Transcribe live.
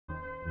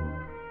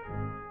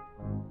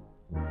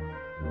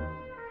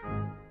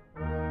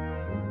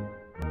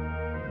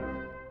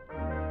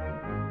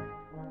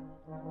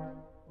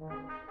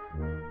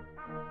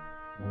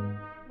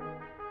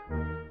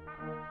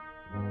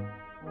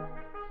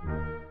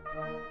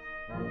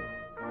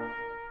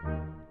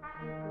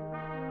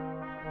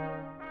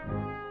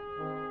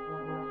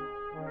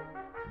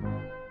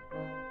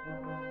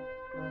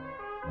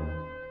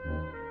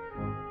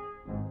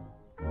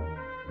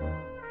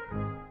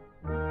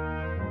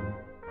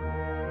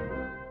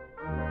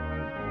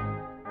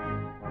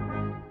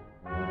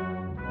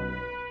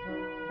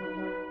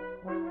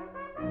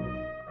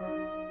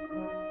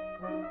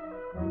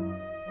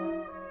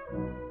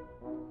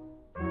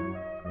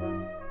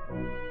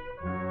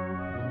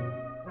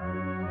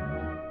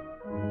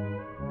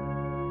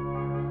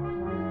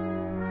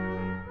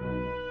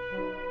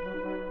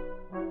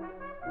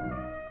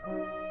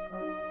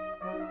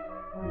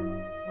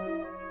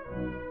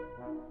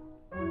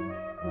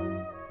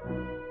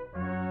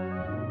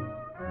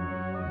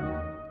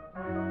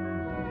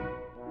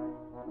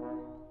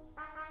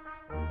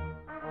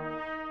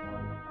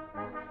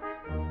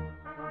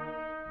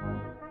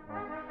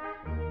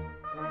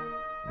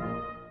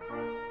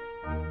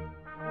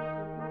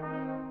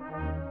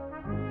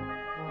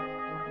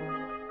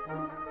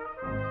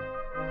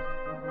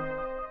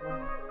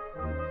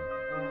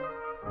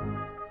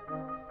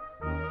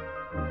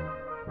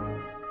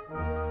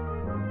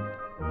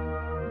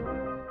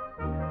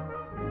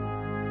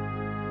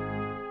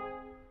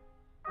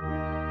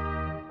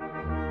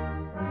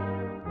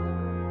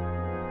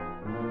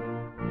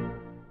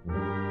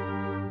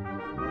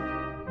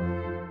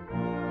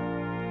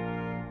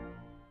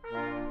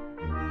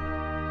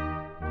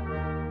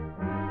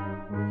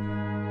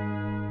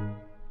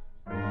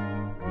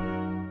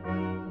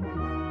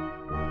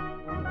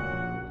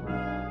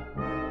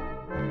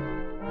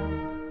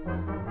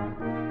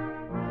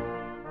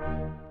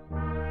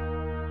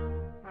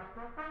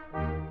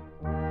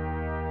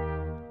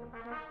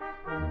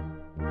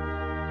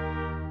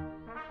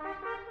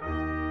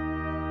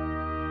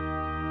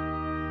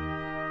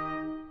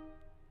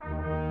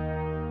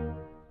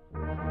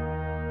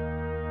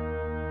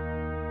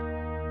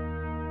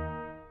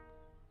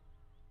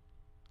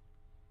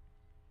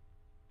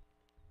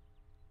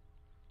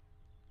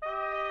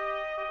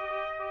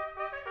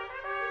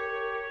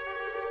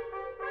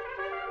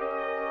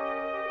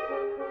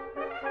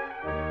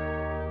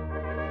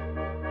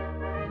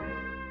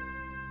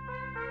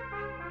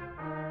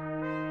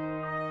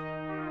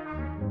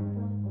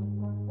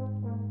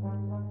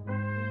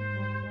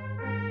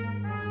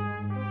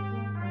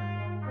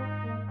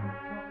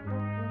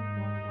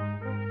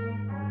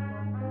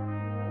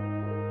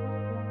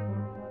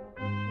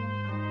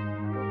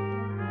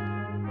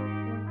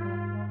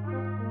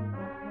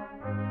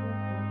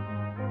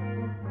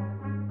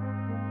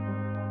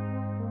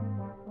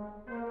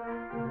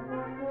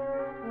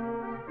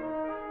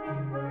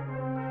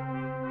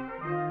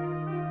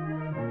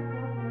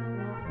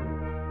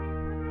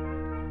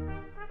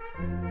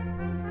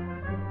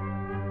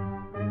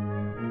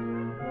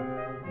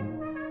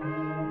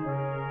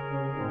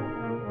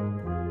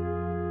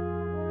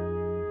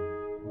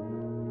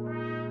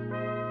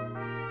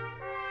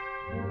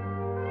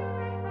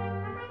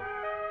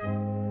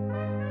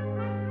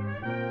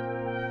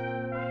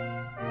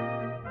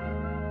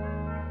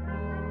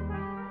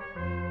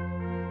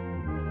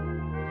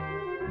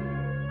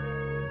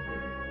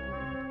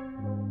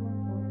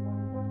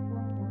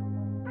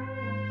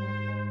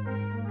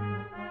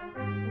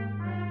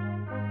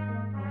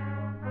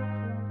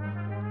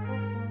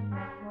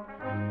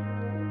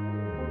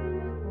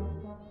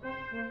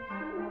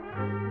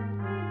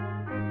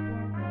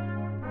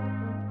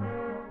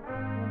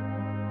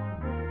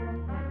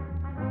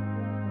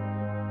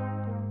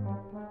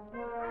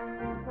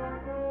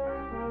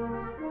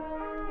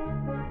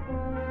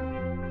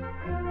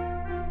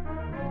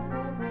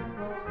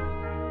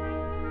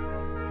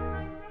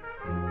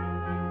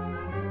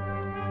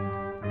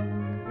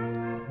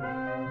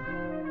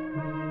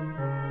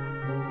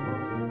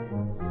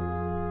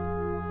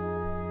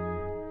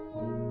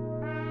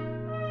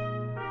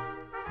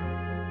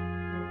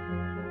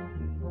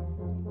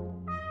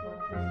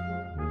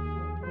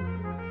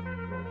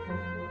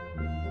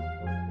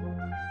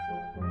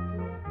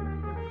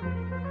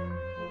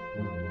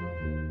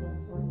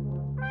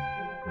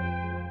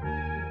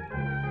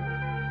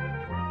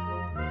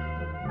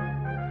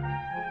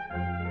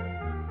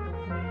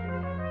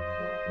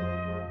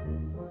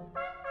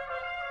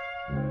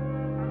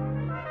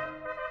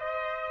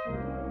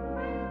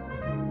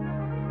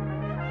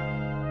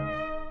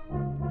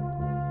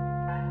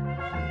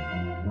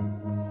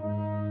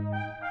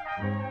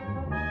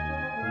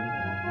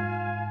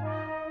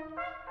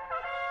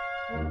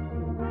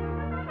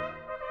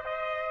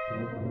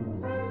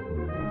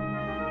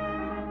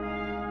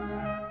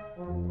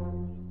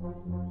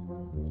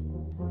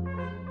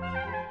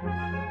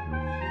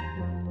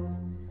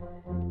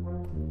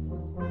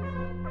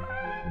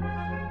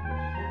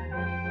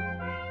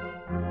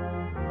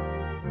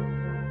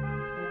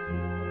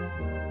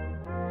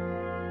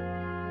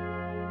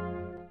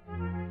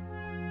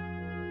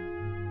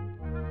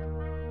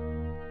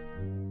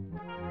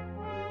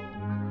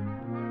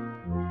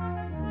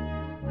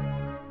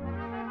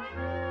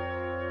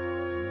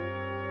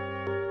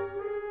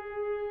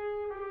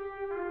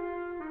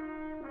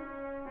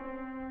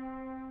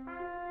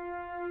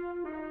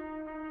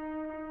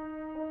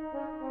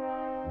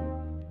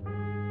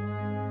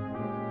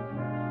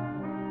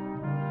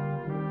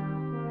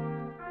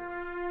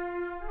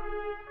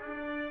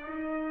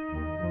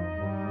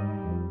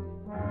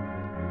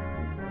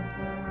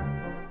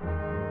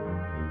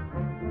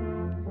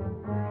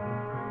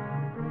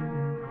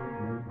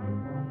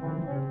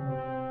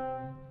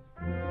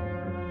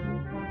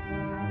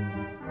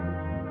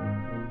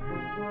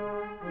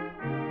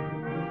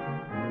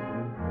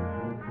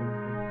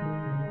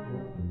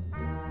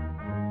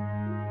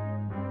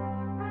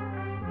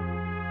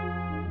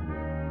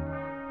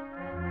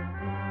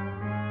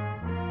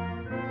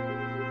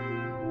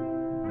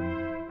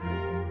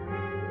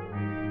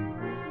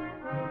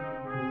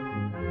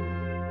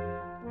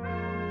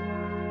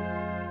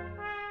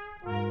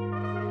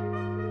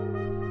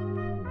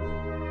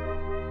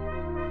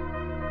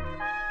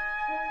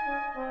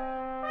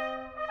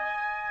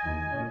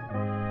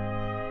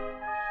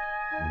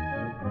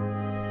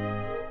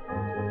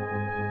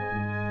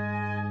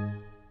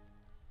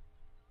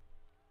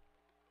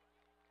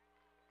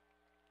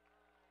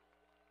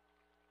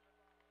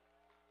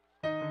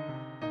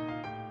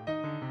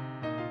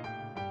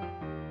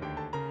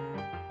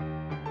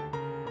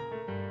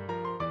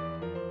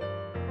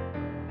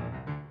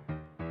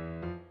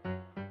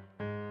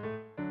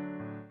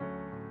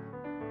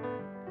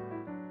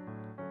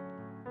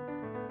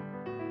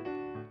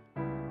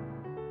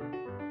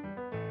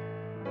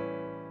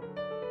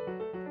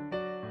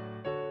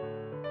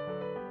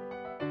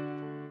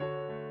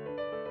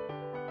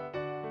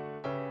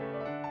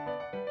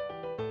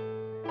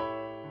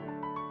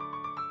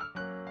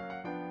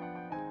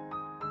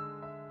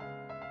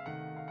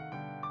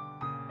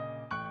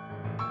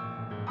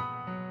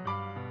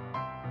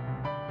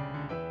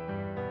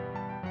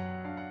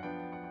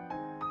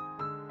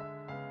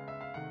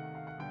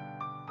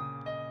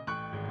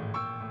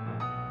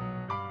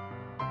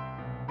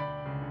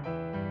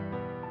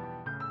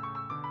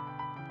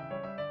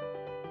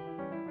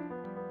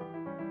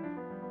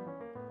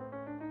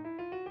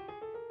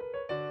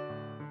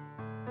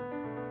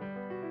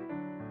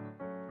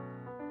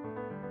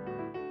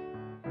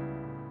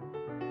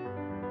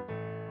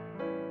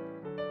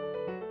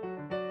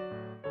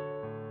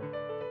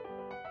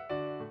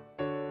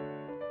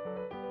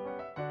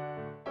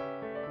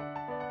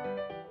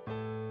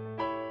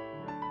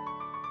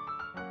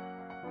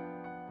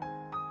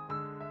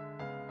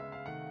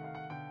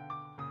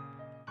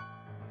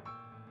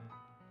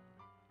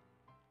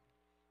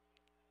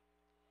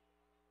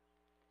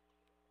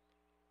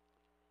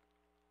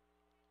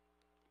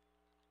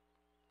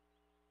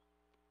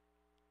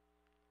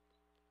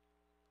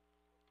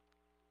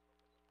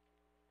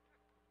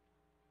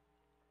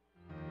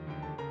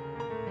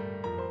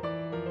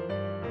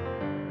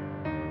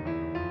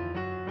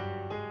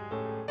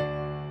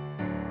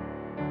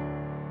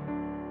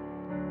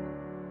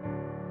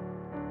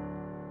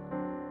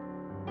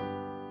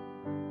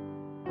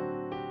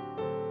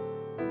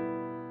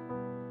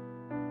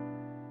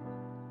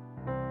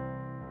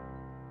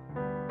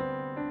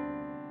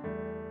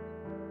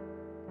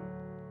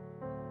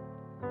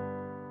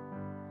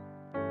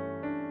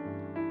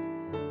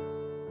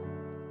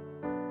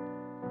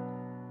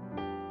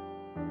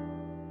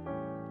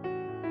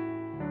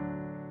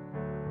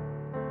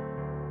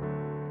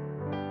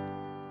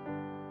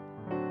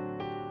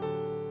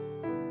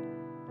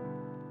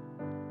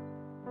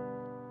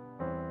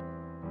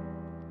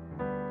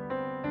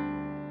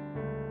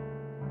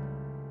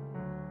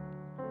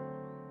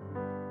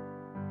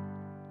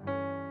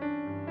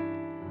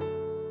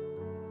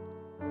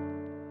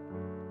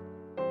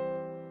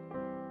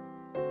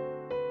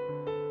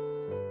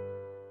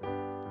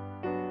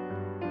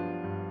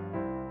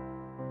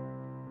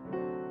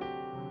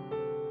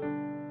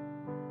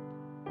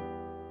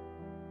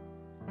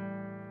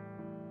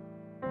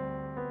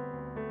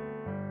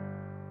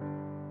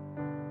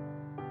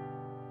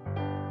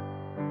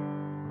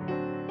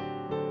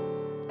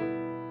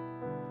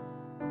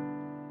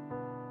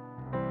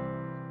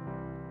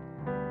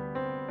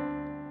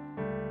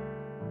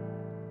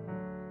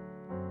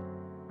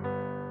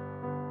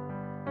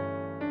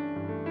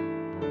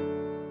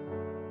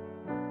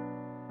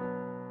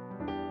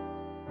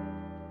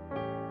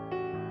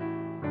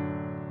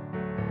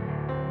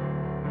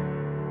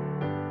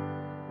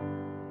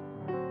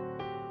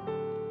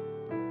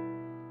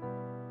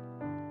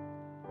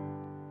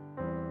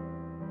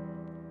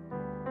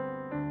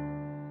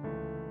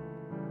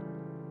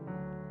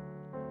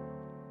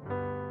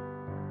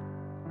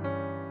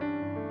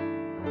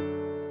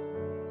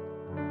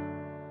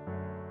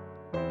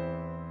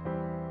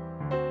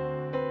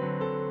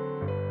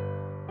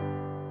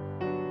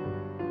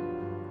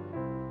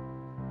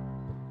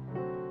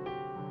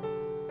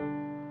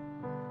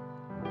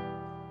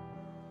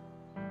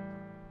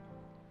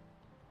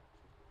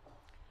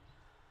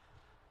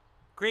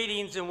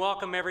Greetings and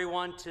welcome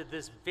everyone to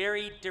this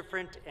very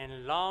different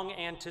and long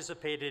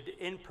anticipated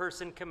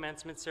in-person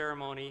commencement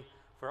ceremony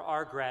for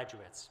our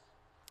graduates.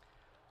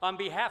 On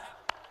behalf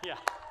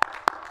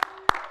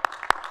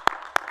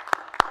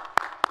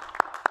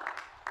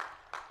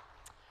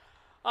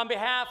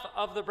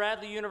of the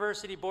Bradley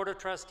University Board of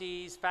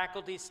Trustees,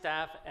 faculty,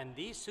 staff, and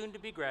these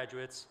soon-to-be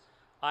graduates,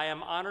 I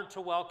am honored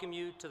to welcome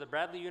you to the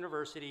Bradley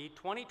University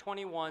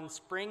 2021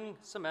 Spring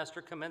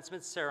Semester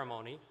Commencement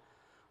Ceremony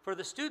for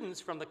the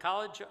students from the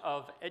College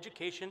of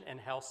Education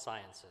and Health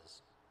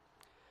Sciences.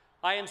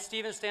 I am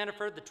Stephen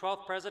Standiford, the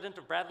 12th president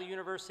of Bradley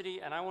University,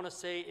 and I want to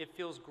say it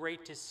feels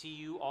great to see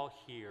you all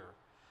here.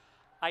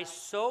 I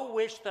so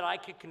wish that I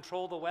could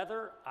control the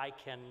weather. I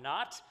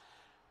cannot,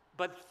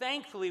 but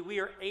thankfully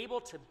we are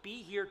able to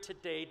be here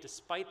today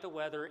despite the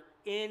weather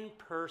in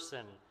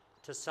person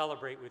to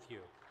celebrate with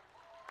you.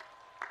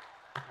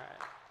 All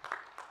right.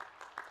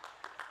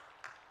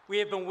 We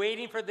have been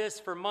waiting for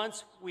this for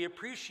months. We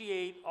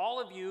appreciate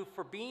all of you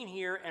for being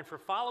here and for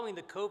following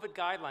the COVID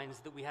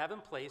guidelines that we have in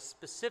place.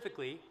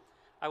 Specifically,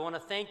 I want to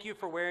thank you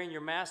for wearing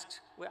your masks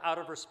out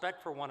of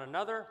respect for one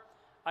another.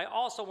 I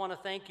also want to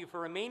thank you for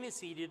remaining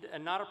seated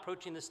and not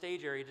approaching the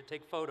stage area to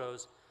take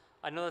photos.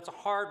 I know that's a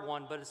hard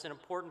one, but it's an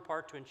important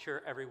part to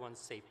ensure everyone's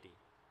safety.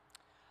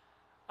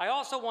 I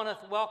also want to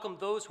welcome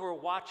those who are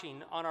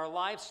watching on our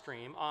live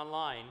stream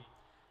online.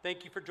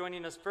 Thank you for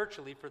joining us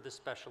virtually for this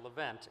special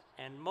event.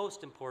 And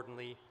most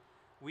importantly,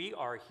 we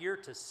are here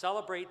to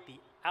celebrate the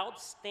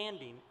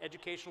outstanding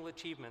educational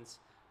achievements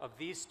of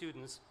these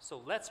students. So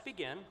let's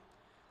begin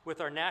with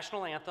our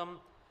national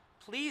anthem.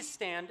 Please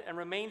stand and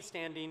remain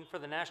standing for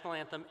the national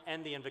anthem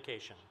and the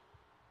invocation.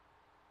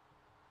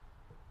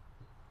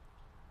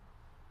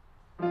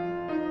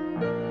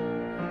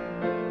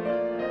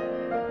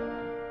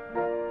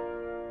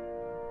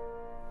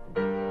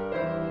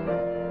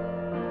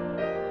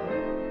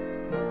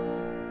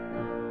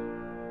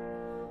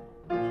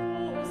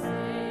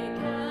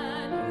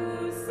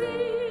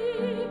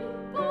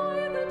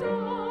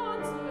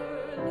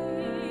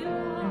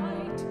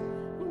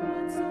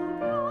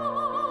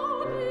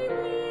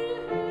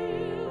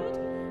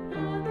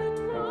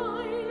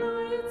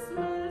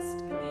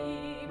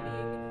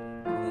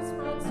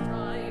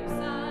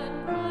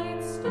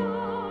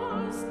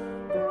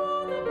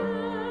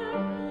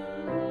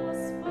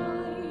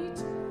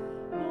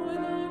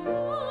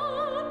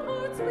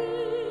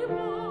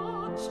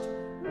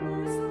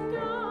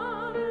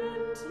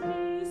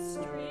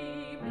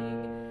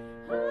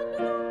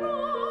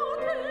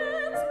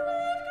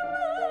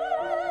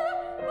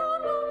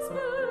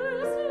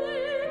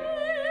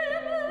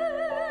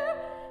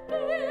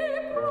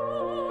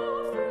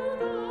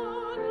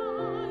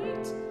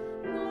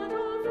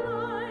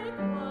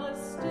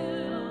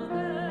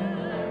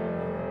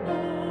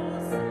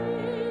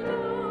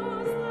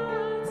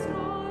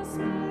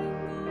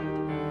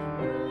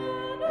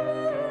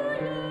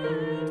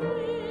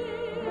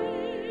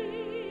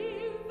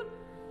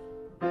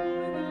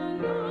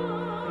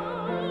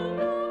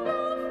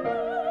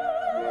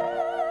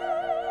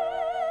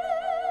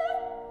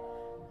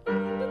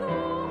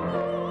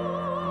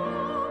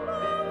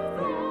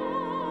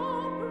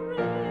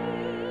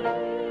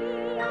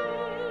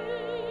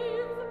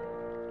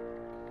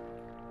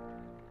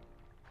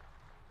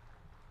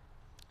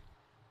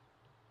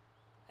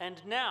 And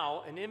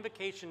now, an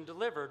invocation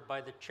delivered by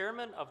the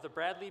chairman of the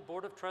Bradley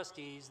Board of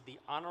Trustees, the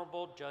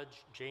Honorable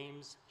Judge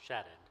James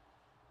Shadid.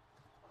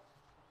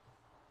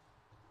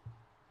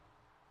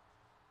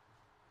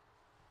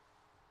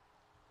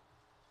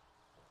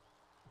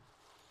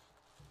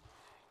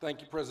 Thank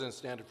you, President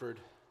Standiford.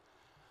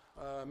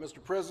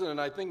 Mr. President,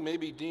 I think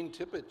maybe Dean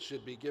Tippett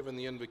should be given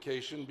the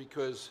invocation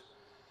because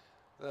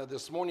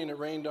this morning it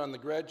rained on the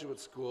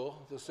graduate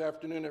school, this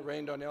afternoon it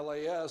rained on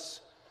LAS,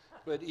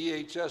 but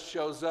EHS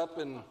shows up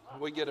and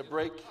we get a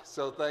break,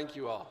 so thank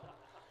you all.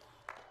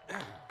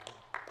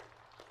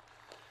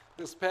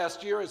 This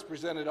past year has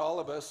presented all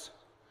of us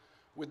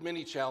with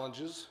many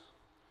challenges.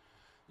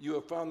 You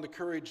have found the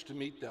courage to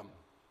meet them,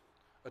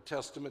 a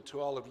testament to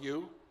all of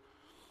you,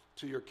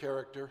 to your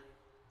character,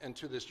 and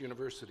to this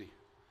university.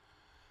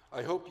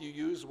 I hope you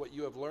use what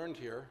you have learned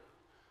here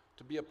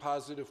to be a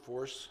positive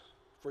force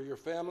for your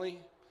family,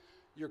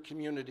 your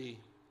community,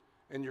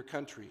 and your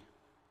country.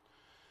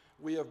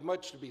 We have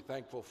much to be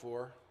thankful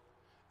for,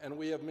 and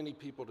we have many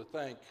people to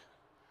thank,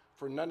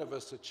 for none of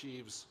us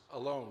achieves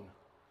alone.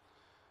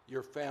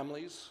 Your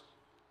families,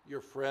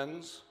 your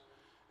friends,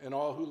 and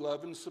all who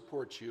love and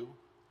support you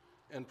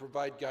and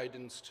provide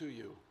guidance to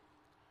you.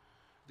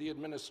 The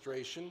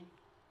administration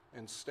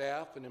and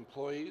staff and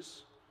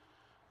employees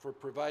for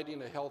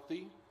providing a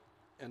healthy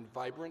and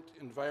vibrant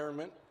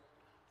environment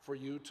for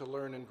you to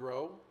learn and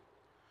grow.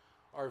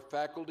 Our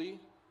faculty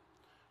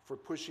for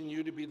pushing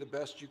you to be the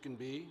best you can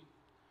be,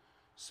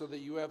 so that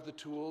you have the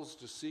tools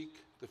to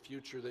seek the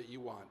future that you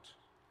want.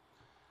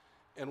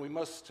 And we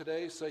must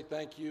today say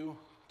thank you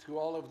to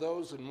all of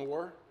those and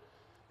more,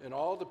 and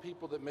all the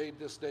people that made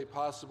this day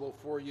possible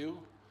for you,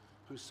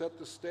 who set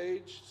the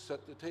stage,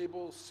 set the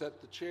table,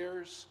 set the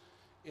chairs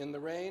in the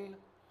rain,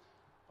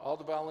 all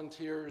the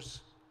volunteers,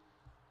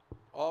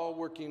 all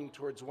working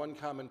towards one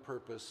common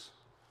purpose,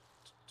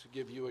 to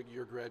give you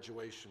your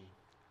graduation.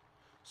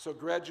 So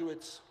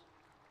graduates,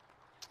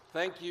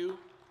 thank you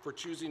for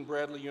choosing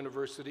Bradley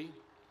University.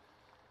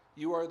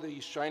 You are the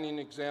shining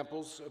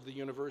examples of the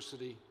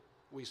university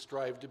we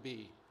strive to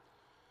be.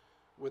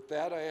 With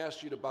that, I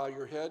ask you to bow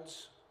your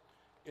heads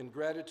in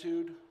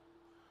gratitude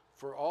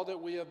for all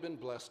that we have been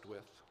blessed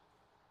with.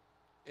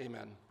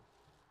 Amen.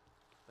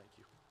 Thank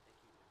you.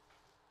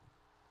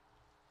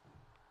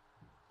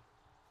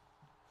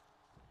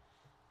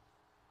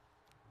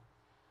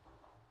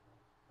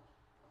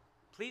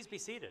 Please be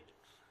seated.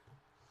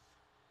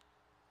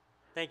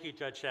 Thank you,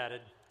 Judge Shadid.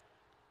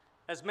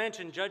 As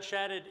mentioned, Judge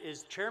Shadid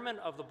is chairman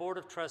of the Board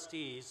of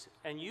Trustees,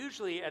 and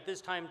usually at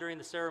this time during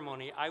the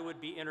ceremony, I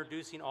would be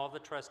introducing all the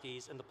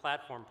trustees and the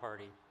platform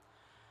party.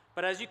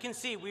 But as you can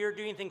see, we are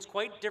doing things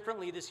quite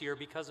differently this year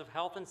because of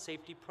health and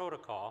safety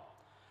protocol.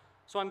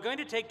 So I'm going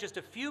to take just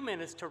a few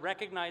minutes to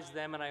recognize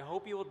them, and I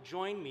hope you will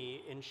join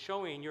me in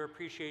showing your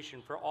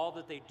appreciation for all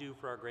that they do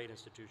for our great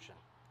institution.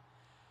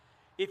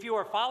 If you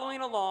are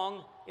following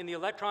along in the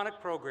electronic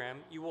program,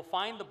 you will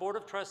find the Board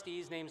of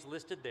Trustees names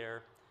listed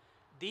there.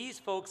 These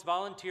folks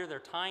volunteer their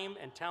time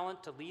and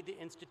talent to lead the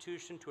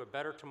institution to a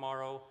better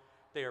tomorrow.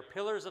 They are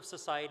pillars of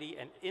society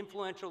and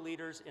influential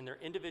leaders in their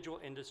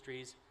individual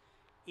industries.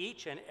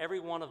 Each and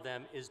every one of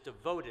them is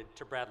devoted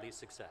to Bradley's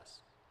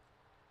success.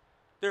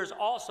 There's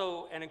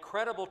also an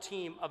incredible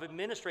team of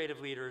administrative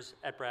leaders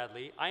at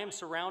Bradley. I am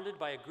surrounded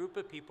by a group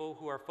of people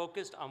who are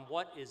focused on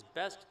what is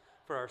best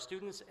for our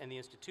students and the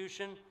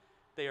institution.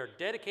 They are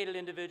dedicated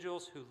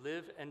individuals who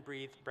live and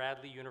breathe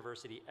Bradley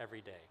University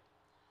every day.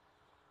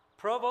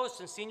 Provost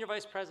and Senior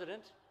Vice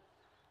President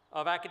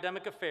of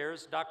Academic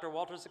Affairs, Dr.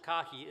 Walter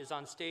Zakahi, is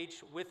on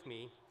stage with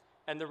me,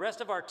 and the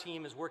rest of our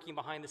team is working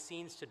behind the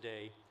scenes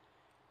today.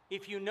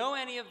 If you know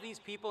any of these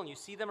people and you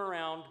see them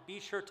around, be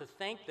sure to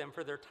thank them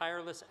for their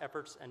tireless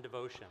efforts and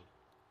devotion.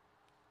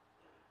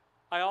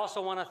 I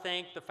also want to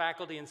thank the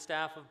faculty and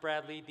staff of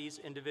Bradley. These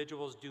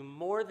individuals do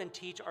more than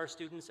teach our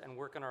students and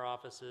work in our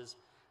offices.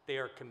 They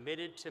are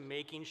committed to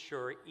making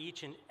sure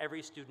each and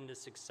every student is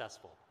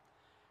successful.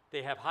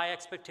 They have high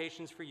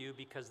expectations for you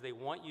because they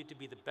want you to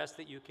be the best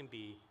that you can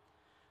be.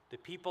 The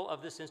people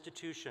of this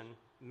institution,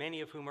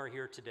 many of whom are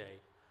here today,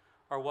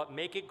 are what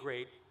make it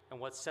great and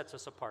what sets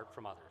us apart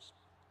from others.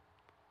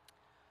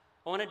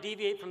 I want to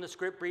deviate from the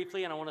script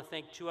briefly, and I want to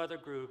thank two other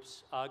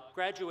groups.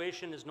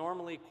 Graduation is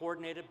normally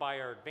coordinated by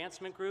our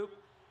advancement group.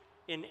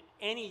 In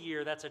any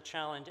year, that's a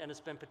challenge, and it's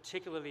been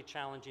particularly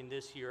challenging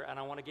this year, and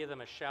I want to give them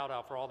a shout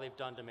out for all they've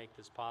done to make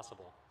this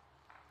possible.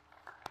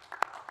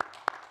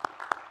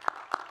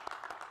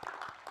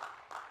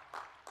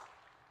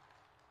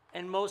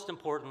 And most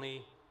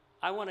importantly,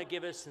 I want to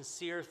give a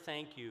sincere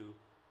thank you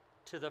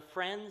to the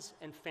friends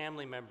and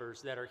family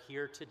members that are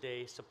here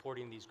today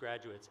supporting these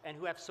graduates and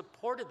who have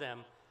supported them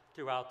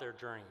throughout their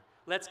journey.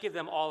 Let's give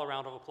them all a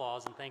round of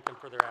applause and thank them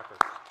for their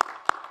efforts.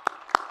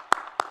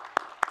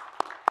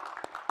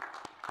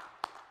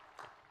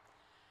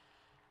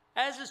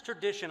 As is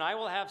tradition, I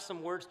will have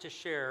some words to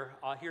share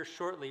here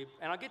shortly,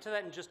 and I'll get to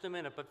that in just a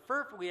minute. But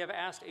first, we have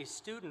asked a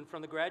student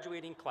from the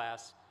graduating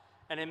class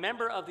and a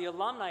member of the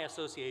Alumni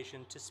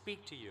Association to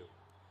speak to you.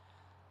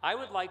 I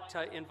would like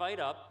to invite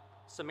up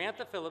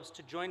Samantha Phillips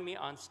to join me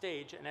on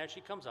stage, and as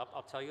she comes up,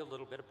 I'll tell you a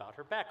little bit about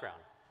her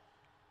background.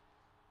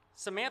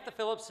 Samantha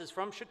Phillips is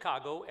from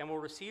Chicago and will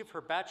receive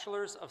her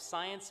Bachelor's of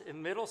Science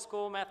in Middle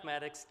School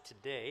Mathematics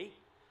today.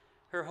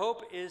 Her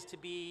hope is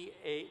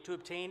to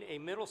obtain a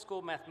middle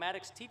school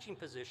mathematics teaching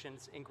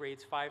positions in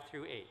grades 5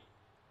 through 8.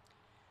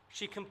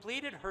 She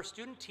completed her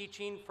student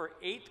teaching for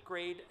 8th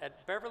grade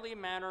at Beverly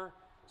Manor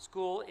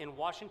School in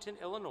Washington,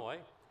 Illinois,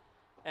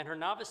 and her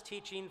novice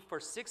teaching for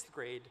 6th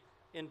grade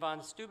in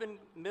Von Steuben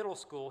Middle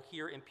School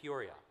here in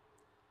Peoria.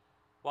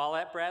 While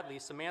at Bradley,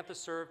 Samantha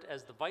served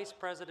as the vice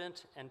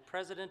president and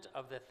president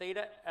of the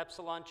Theta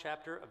Epsilon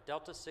chapter of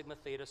Delta Sigma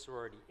Theta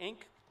Sorority, Inc.,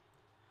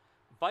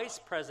 vice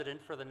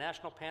president for the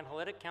National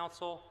Panhellenic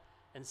Council,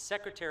 and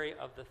secretary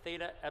of the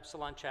Theta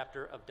Epsilon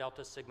chapter of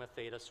Delta Sigma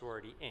Theta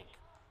Sorority, Inc.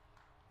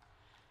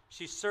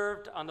 She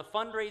served on the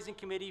fundraising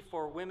committee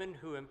for Women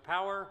Who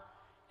Empower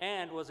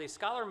and was a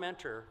scholar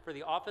mentor for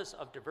the Office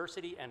of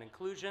Diversity and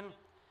Inclusion,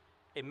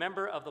 a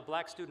member of the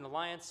Black Student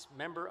Alliance,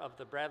 member of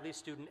the Bradley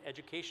Student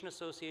Education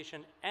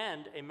Association,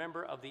 and a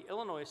member of the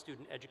Illinois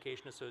Student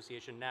Education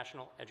Association,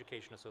 National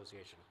Education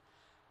Association.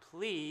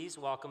 Please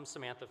welcome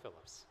Samantha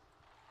Phillips.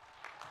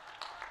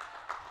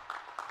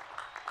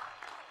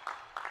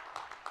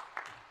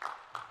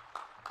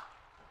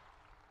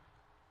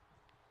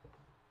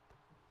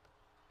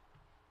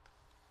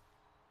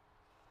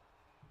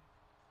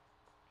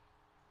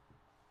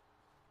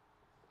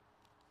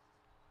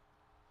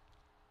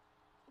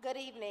 Good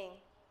evening,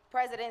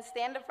 President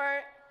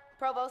Standiford,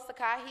 Provost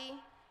Zakahi,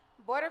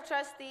 Board of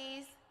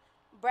Trustees,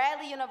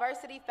 Bradley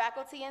University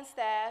faculty and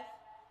staff,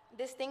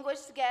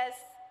 distinguished guests,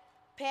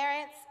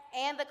 parents,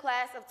 and the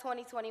class of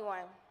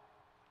 2021.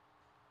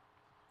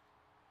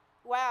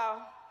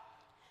 Wow,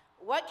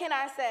 what can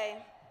I say?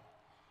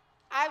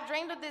 I've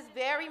dreamed of this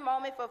very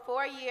moment for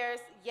 4 years,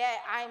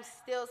 yet I am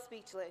still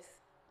speechless.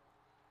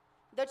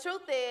 The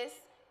truth is,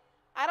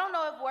 I don't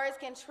know if words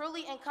can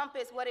truly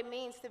encompass what it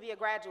means to be a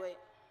graduate.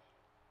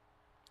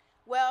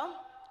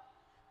 Well,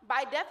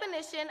 by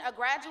definition, a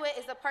graduate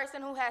is a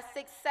person who has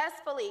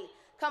successfully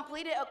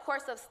completed a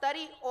course of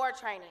study or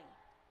training.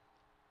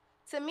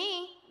 To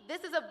me,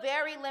 this is a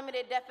very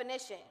limited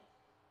definition.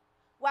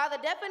 While the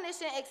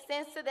definition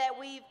extends to that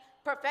we've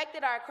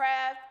perfected our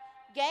craft,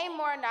 gained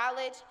more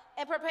knowledge,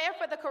 and prepared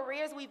for the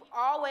careers we've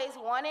always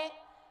wanted,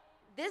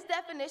 this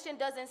definition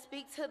doesn't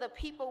speak to the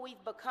people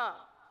we've become.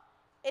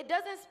 It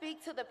doesn't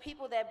speak to the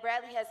people that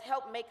Bradley has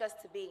helped make us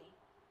to be.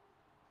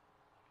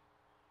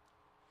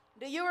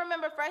 Do you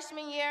remember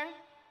freshman year?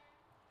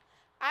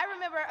 I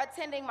remember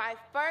attending my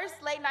first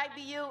late night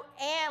BU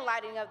and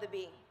lighting of the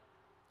B.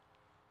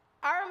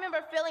 I remember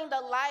feeling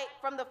the light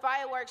from the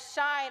fireworks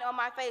shine on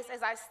my face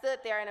as I stood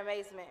there in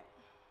amazement.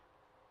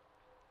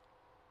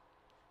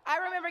 I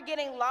remember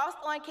getting lost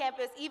on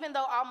campus even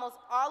though almost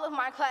all of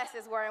my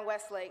classes were in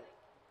Westlake.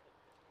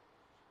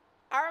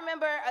 I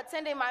remember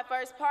attending my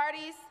first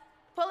parties,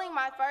 pulling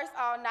my first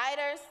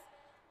all-nighters,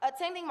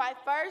 attending my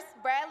first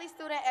Bradley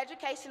Student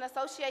Education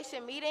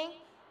Association meeting,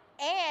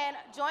 and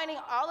joining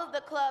all of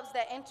the clubs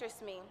that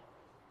interest me.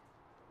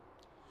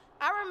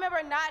 I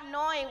remember not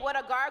knowing what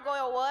a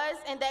gargoyle was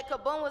and that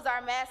Kaboom was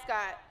our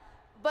mascot,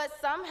 but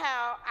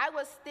somehow I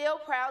was still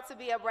proud to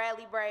be a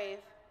Bradley Brave.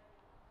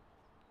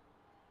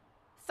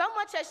 So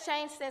much has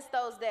changed since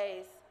those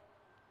days.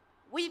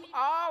 We've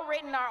all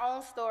written our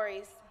own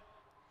stories.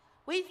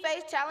 We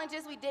faced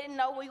challenges we didn't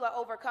know we would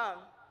overcome.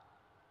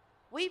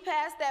 We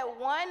passed that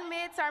one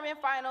midterm and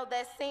final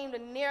that seemed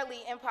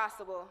nearly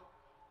impossible.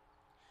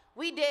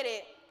 We did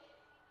it.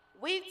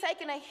 We've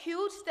taken a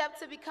huge step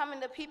to becoming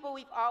the people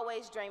we've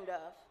always dreamed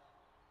of.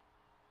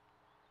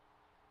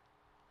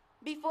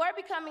 Before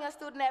becoming a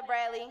student at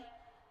Bradley,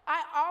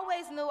 I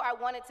always knew I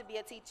wanted to be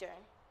a teacher.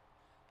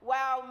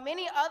 While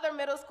many other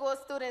middle school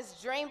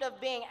students dreamed of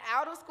being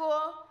out of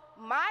school,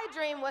 my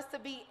dream was to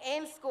be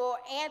in school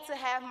and to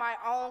have my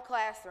own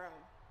classroom.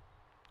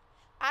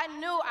 I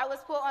knew I was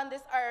put on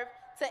this earth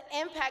to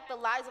impact the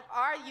lives of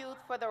our youth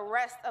for the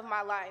rest of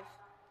my life.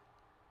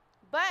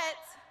 But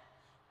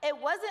it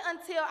wasn't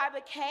until I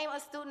became a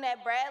student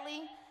at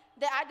Bradley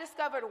that I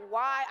discovered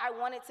why I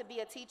wanted to be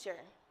a teacher.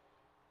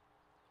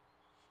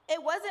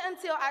 It wasn't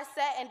until I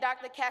sat in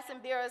Dr.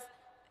 Casimira's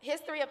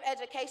History of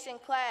Education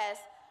class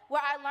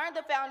where I learned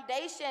the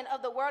foundation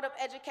of the world of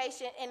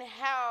education and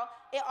how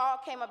it all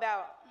came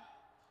about.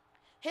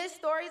 His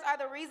stories are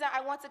the reason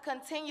I want to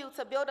continue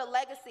to build a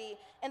legacy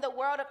in the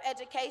world of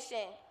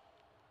education.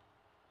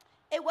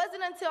 It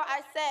wasn't until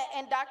I sat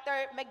in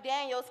Dr.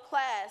 McDaniel's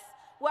class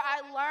where I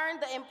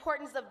learned the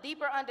importance of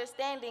deeper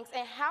understandings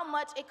and how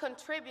much it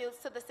contributes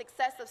to the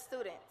success of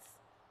students.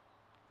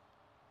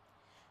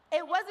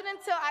 It wasn't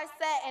until I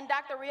sat in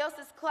Dr.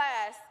 Rios'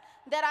 class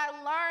that I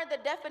learned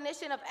the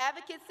definition of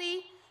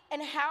advocacy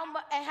and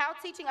how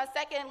teaching a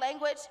second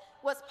language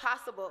was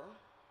possible.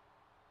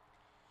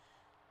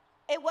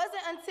 It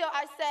wasn't until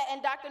I sat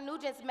in Dr.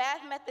 Nugent's math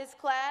methods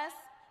class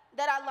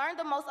that I learned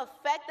the most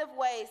effective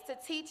ways to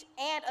teach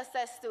and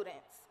assess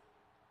students.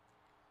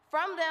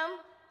 From them,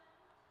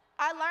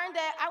 I learned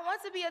that I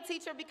want to be a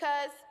teacher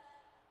because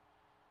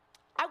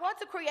I want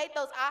to create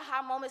those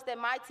aha moments that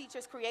my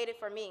teachers created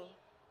for me.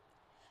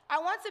 I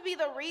want to be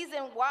the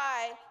reason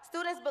why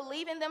students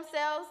believe in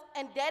themselves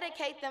and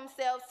dedicate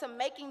themselves to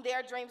making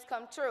their dreams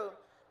come true,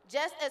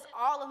 just as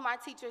all of my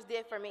teachers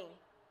did for me.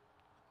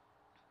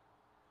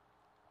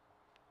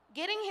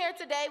 Getting here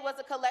today was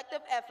a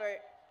collective effort,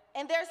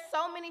 and there's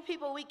so many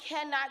people we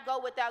cannot go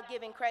without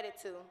giving credit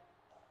to.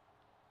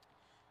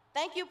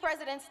 Thank you,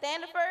 President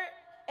Standiford,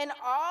 and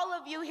all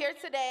of you here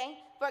today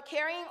for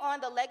carrying on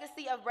the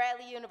legacy of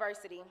Bradley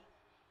University.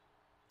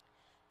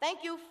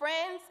 Thank you,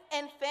 friends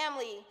and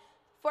family,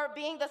 for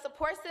being the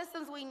support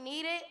systems we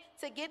needed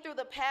to get through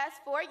the past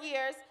 4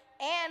 years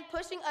and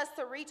pushing us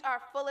to reach our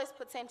fullest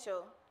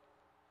potential.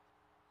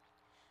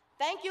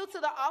 Thank you to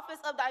the Office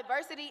of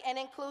Diversity and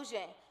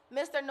Inclusion,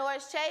 Mr.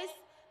 Norris Chase,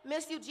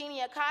 Ms.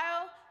 Eugenia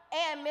Kyle,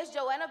 and Ms.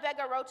 Joanna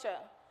Vega Rocha.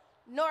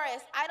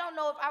 Norris, I don't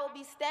know if I would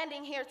be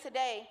standing here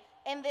today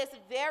in this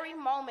very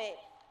moment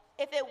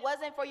if it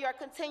wasn't for your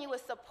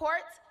continuous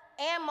support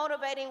and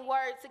motivating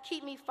words to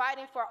keep me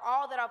fighting for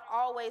all that I've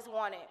always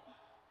wanted.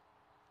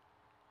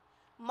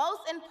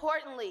 Most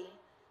importantly,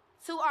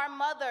 to our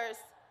mothers,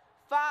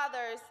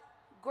 fathers,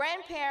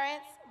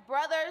 grandparents,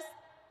 brothers,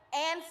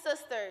 and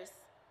sisters,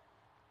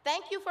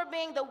 thank you for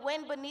being the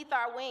wind beneath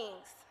our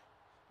wings.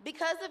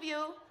 Because of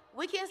you,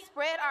 we can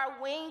spread our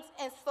wings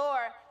and soar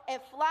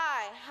and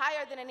fly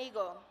higher than an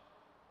eagle.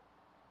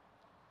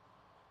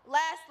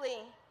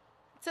 Lastly,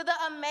 to the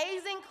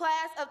amazing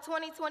class of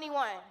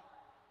 2021,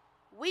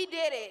 we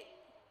did it.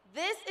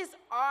 This is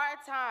our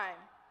time.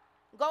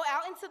 Go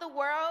out into the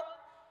world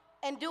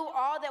and do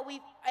all that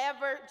we've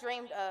ever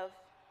dreamed of.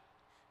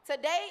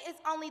 Today is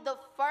only the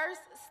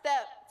first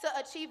step to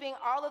achieving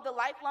all of the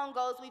lifelong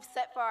goals we've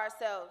set for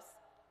ourselves.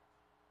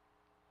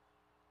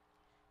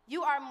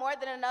 You are more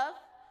than enough,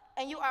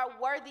 and you are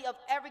worthy of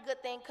every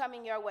good thing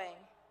coming your way.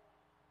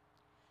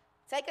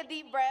 Take a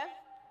deep breath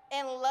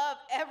and love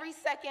every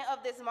second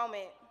of this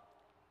moment.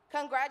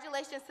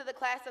 Congratulations to the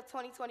class of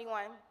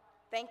 2021.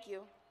 Thank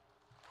you.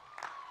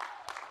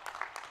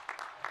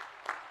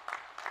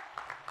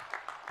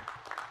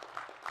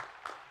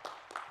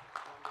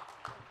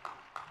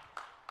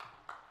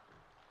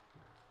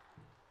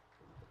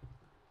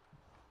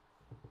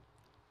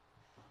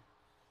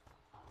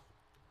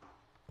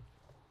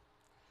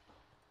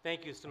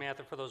 Thank you,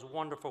 Samantha, for those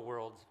wonderful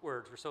words.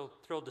 We're so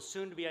thrilled to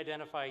soon to be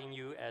identifying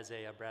you as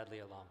a Bradley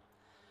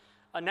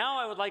alum. Now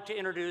I would like to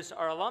introduce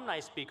our alumni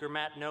speaker,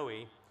 Matt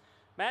Noe.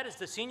 Matt is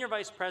the Senior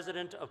Vice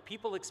President of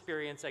People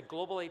Experience at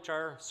Global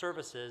HR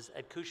Services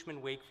at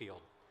Cushman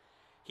Wakefield.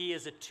 He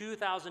is a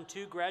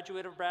 2002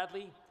 graduate of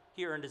Bradley.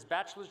 He earned his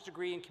bachelor's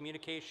degree in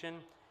communication.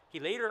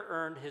 He later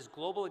earned his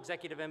Global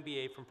Executive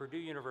MBA from Purdue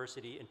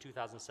University in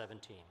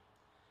 2017.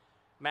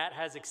 Matt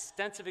has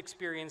extensive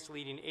experience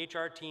leading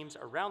HR teams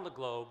around the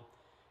globe.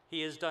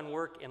 He has done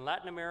work in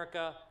Latin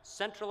America,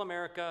 Central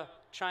America,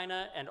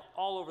 China, and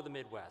all over the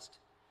Midwest.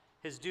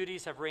 His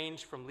duties have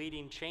ranged from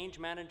leading change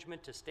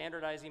management to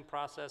standardizing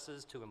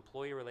processes to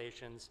employee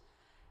relations,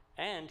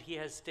 and he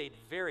has stayed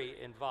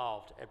very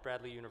involved at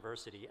Bradley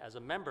University as a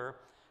member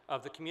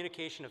of the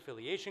Communication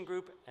Affiliation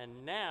Group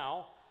and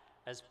now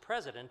as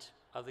president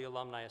of the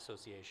Alumni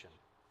Association.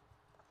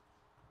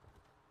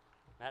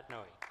 Matt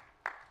Noe.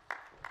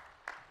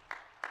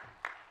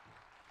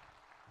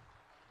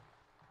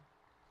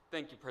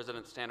 Thank you,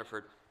 President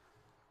Standiford.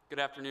 Good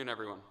afternoon,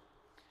 everyone.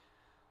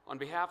 On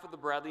behalf of the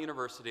Bradley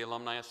University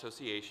Alumni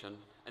Association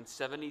and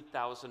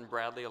 70,000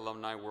 Bradley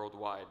alumni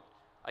worldwide,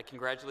 I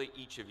congratulate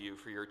each of you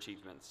for your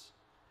achievements.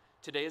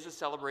 Today is a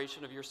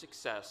celebration of your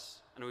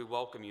success, and we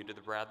welcome you to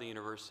the Bradley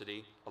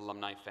University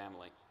alumni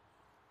family.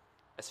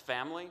 As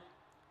family,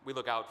 we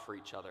look out for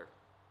each other.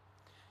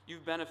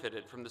 You've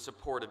benefited from the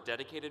support of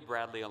dedicated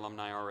Bradley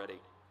alumni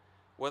already,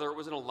 whether it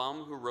was an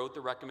alum who wrote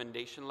the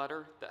recommendation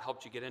letter that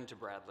helped you get into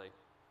Bradley,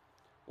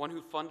 one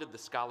who funded the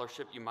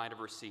scholarship you might have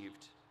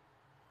received,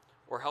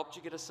 or helped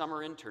you get a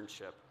summer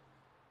internship,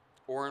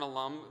 or an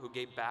alum who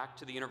gave back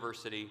to the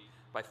university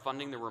by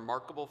funding the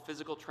remarkable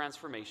physical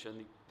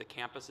transformation the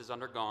campus has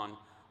undergone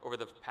over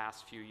the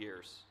past few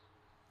years.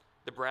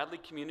 The Bradley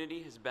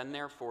community has been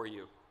there for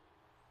you,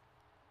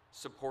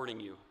 supporting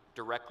you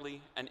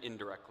directly and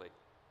indirectly.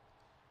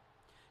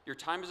 Your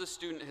time as a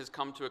student has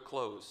come to a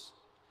close,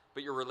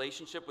 but your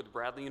relationship with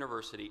Bradley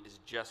University is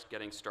just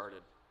getting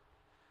started.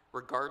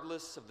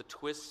 Regardless of the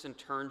twists and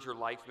turns your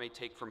life may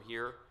take from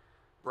here,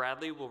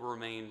 Bradley will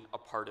remain a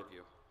part of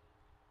you.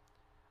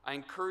 I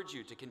encourage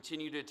you to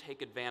continue to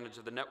take advantage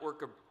of the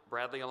network of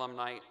Bradley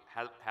alumni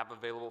have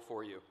available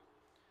for you,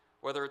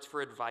 whether it's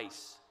for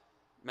advice,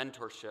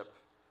 mentorship,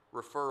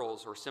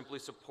 referrals, or simply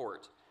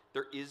support.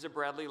 There is a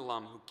Bradley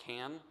alum who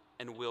can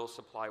and will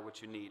supply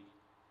what you need.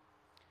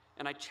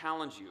 And I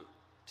challenge you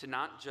to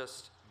not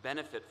just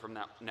benefit from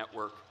that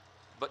network,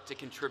 but to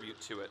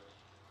contribute to it.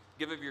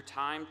 Give of your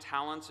time,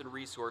 talents, and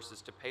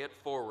resources to pay it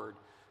forward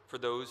for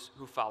those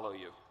who follow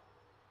you.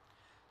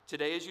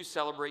 Today, as you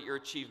celebrate your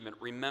achievement,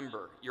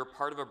 remember you're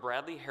part of a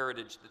Bradley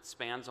heritage that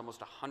spans almost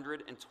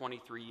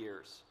 123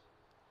 years.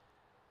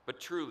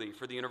 But truly,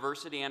 for the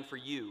university and for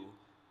you,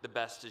 the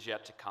best is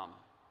yet to come.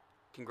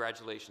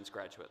 Congratulations,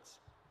 graduates.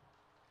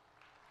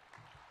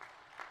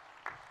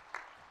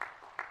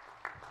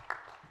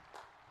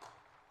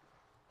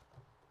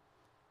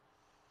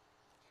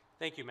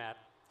 Thank you, Matt.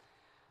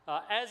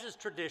 As is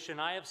tradition,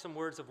 I have some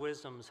words of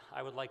wisdom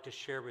I would like to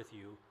share with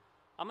you.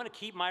 I'm going to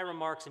keep my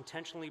remarks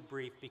intentionally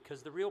brief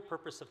because the real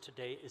purpose of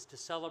today is to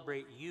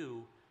celebrate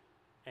you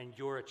and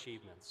your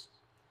achievements.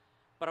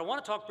 But I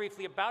want to talk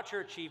briefly about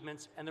your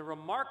achievements and the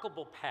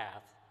remarkable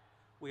path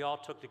we all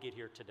took to get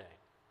here today.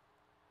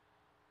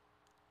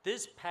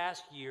 This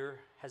past year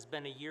has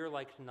been a year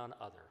like none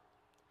other.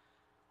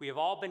 We have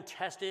all been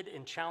tested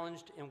and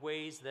challenged in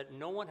ways that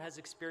no one has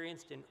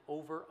experienced in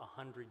over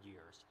 100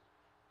 years.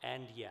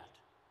 And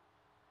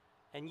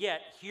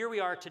yet, here we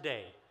are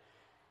today.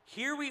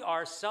 Here we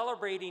are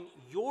celebrating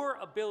your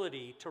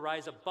ability to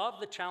rise above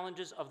the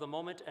challenges of the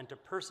moment and to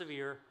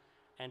persevere,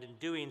 and in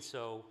doing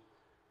so,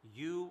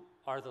 you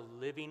are the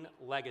living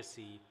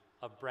legacy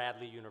of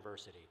Bradley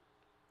University.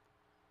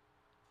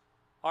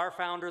 Our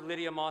founder,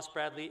 Lydia Moss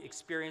Bradley,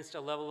 experienced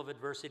a level of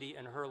adversity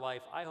in her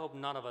life I hope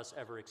none of us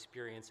ever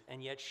experience,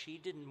 and yet she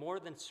did more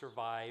than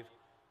survive,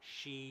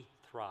 she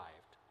thrived.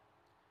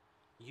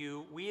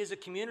 We as a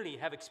community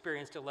have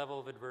experienced a level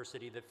of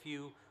adversity that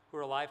few who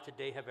are alive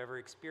today have ever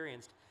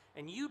experienced.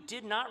 And you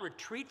did not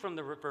retreat from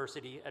the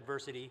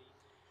adversity.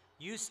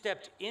 You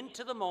stepped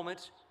into the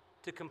moment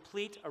to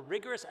complete a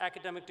rigorous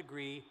academic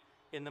degree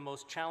in the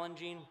most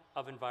challenging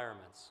of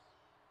environments.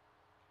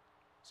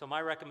 So my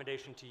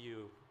recommendation to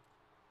you,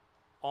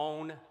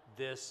 own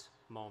this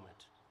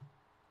moment.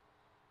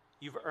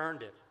 You've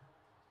earned it.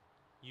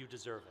 You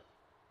deserve it.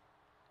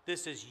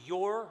 This is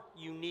your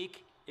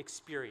unique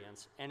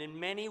experience, and in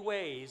many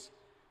ways,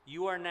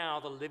 you are now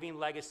the living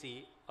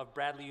legacy of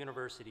Bradley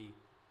University,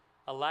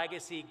 a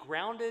legacy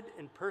grounded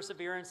in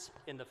perseverance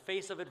in the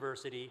face of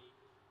adversity,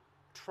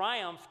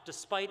 triumphed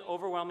despite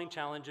overwhelming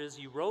challenges.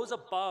 You rose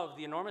above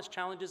the enormous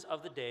challenges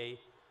of the day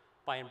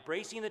by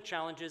embracing the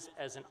challenges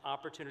as an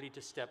opportunity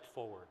to step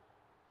forward.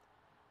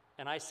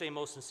 And I say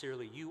most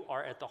sincerely, you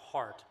are at the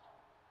heart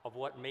of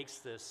what makes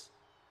this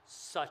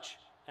such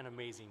an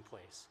amazing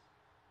place.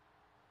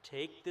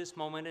 Take this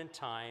moment in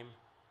time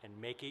and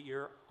make it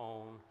your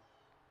own.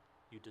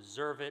 You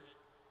deserve it.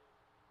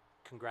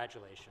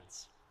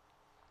 Congratulations.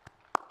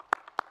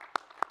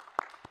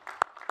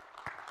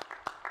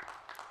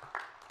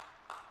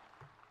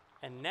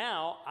 And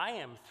now I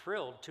am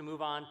thrilled to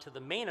move on to the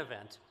main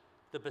event,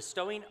 the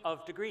bestowing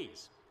of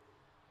degrees.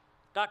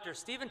 Dr.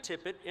 Stephen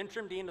Tippett,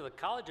 Interim Dean of the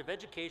College of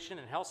Education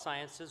and Health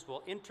Sciences,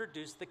 will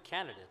introduce the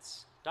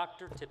candidates.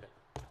 Dr. Tippett.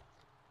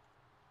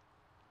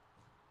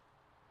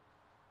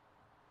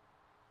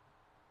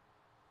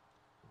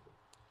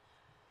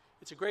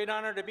 It's a great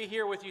honor to be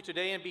here with you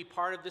today and be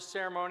part of this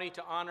ceremony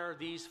to honor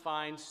these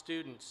fine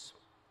students.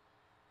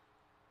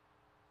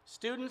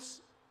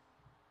 Students,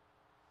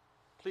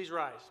 please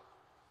rise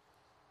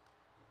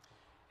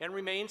and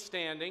remain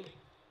standing.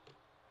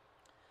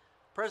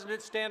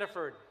 President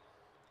Standiford,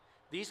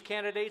 these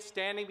candidates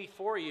standing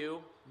before you,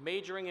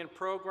 majoring in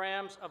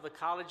programs of the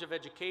College of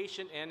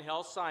Education and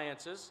Health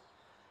Sciences,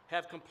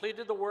 have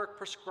completed the work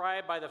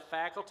prescribed by the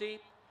faculty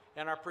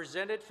and are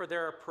presented for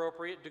their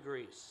appropriate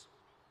degrees.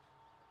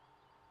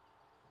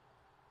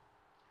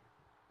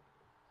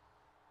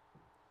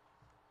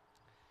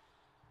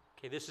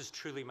 Okay, this is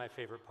truly my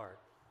favorite part.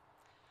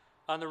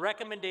 On the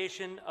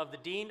recommendation of the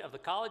Dean of the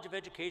College of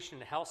Education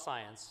and Health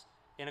Science,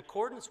 in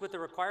accordance with the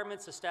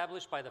requirements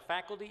established by the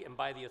faculty and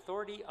by the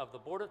authority of the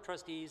Board of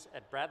Trustees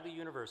at Bradley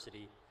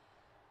University,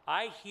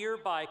 I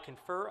hereby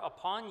confer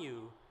upon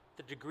you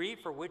the degree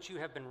for which you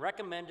have been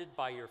recommended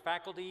by your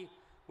faculty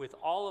with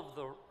all of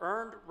the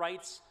earned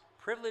rights,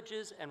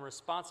 privileges, and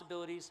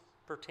responsibilities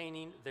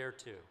pertaining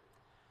thereto.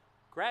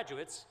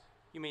 Graduates,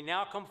 you may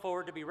now come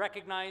forward to be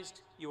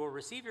recognized. You will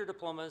receive your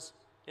diplomas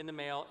in the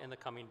mail in the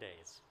coming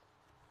days.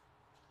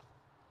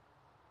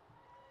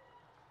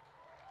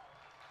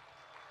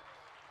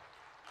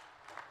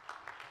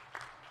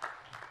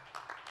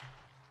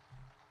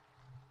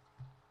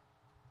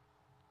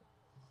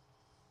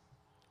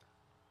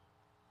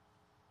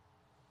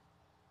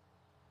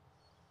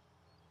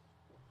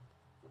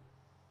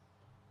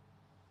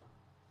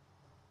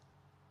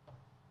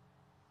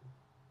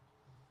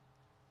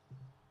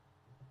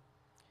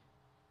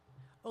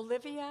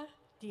 Olivia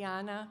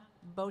Diana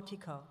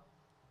Botico.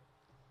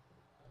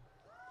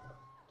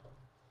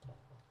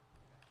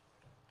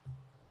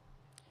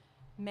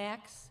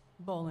 Max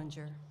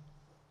Bollinger.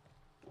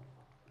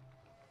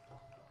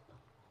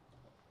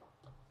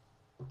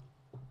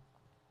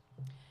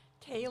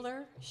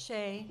 Taylor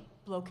Shea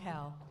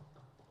Blokel.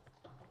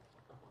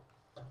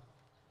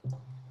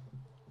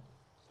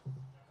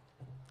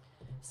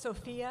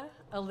 Sophia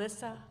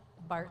Alyssa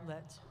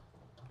Bartlett.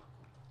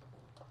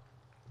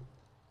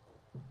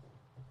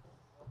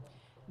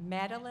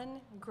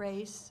 Madeline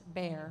Grace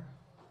Bear.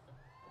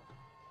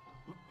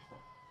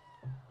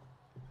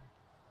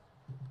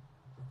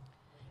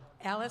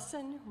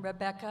 Allison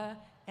Rebecca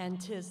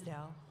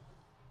Antisdale.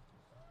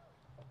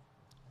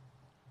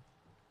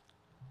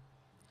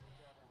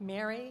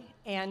 Mary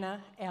Anna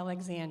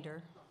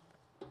Alexander.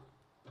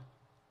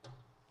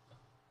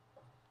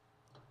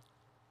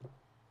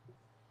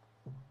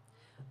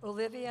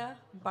 Olivia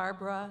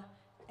Barbara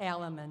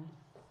Alleman.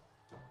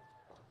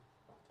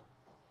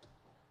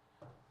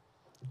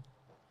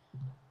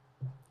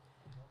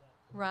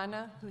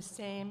 Rana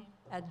Hussein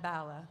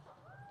Adbala.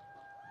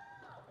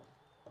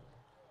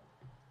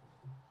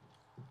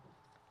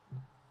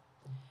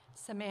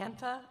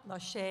 Samantha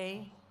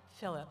Lachey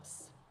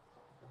Phillips.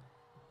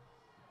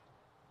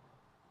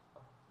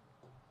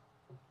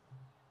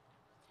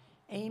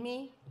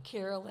 Amy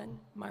Carolyn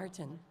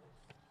Martin.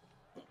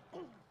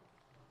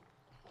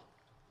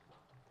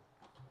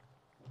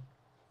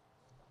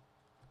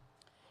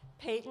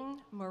 Peyton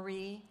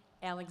Marie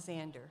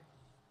Alexander.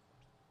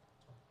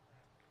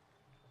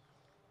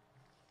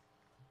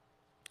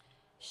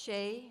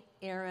 Shay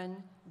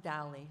Aaron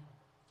Dowley.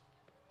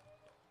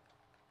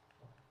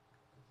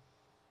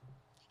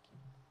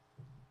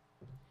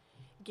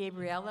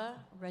 Gabriella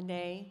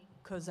Renee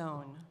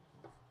Cozone.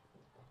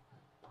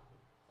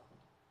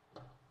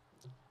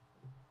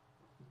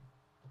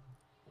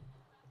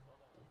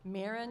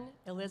 Maren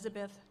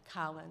Elizabeth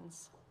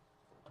Collins.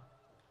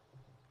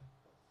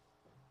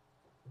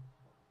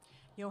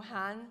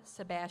 Johann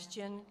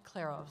Sebastian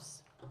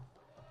Claros.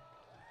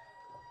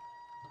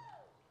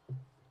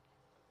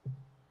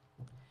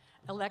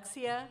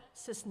 Alexia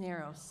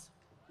Cisneros.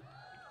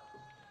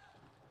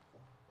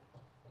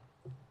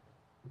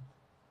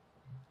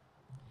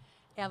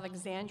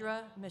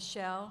 Alexandra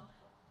Michelle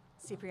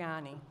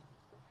Cipriani.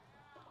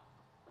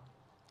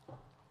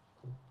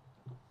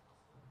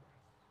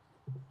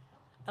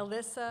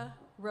 Alyssa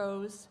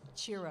Rose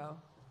Chiro.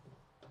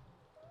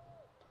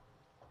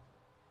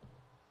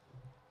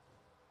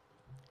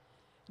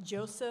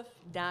 Joseph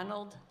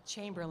Donald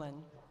Chamberlain.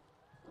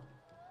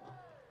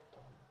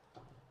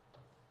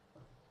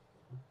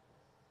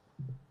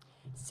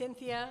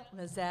 Cynthia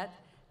Lizette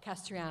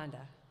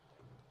Castrianda.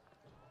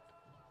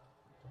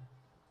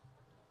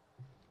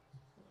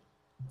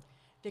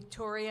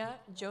 Victoria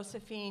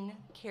Josephine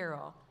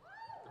Carroll.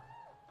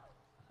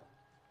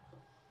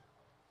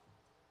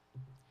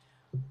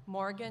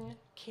 Morgan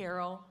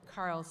Carol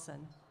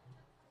Carlson.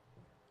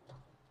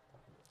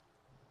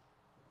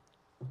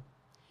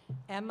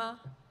 Emma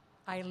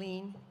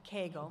Eileen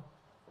Cagle.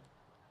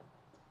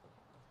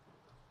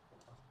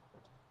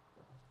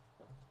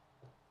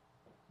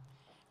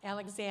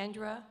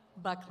 Alexandra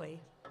Buckley.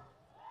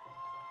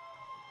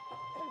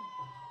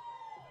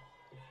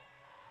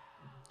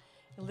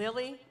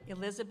 Lily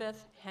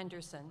Elizabeth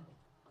Henderson.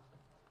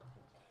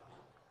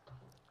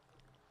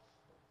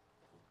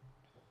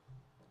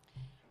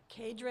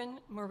 Kadrin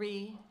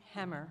Marie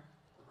Hemmer.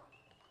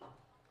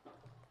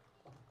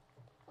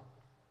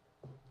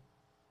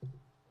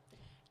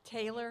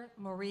 Taylor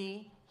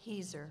Marie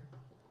Heiser.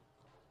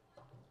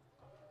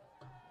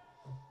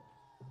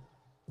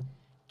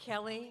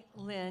 Kelly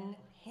Lynn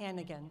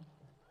Hannigan.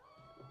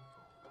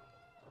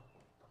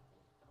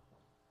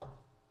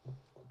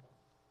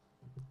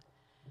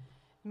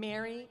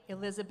 Mary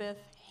Elizabeth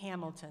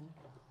Hamilton.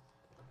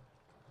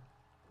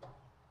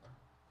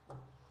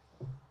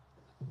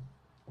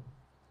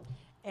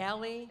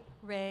 Allie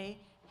Ray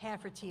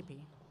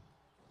Haffertepe.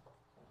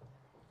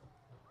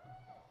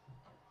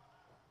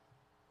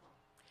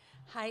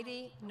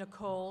 Heidi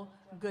Nicole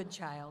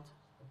Goodchild.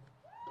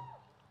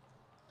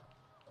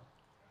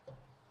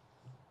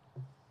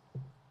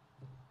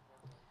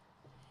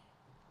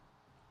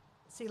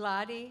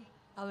 Siladi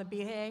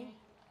Alabije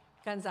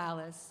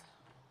Gonzalez.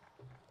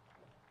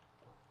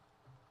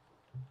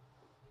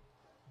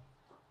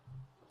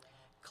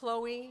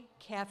 Chloe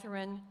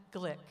Catherine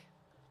Glick.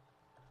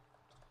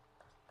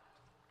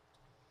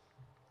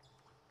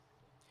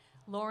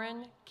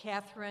 Lauren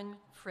Catherine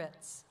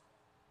Fritz.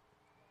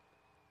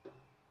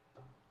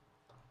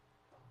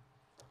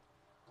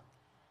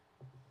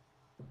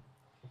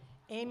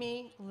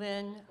 Amy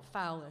Lynn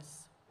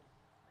Fowlis.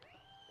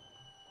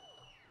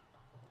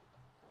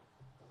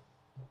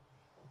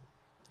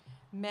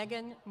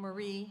 Megan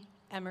Marie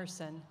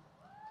Emerson.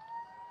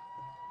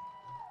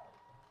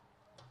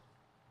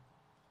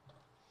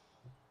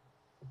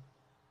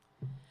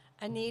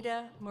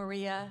 Anita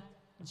Maria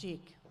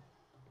Jeek.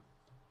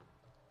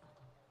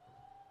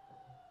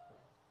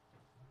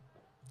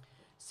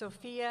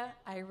 Sophia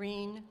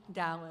Irene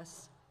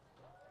Dallas.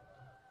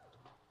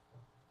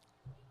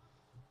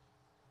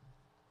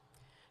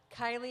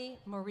 Kylie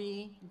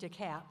Marie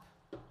DeCap.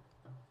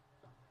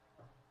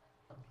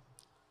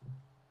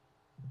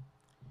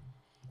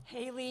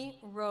 Haley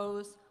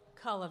Rose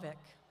Kulovic.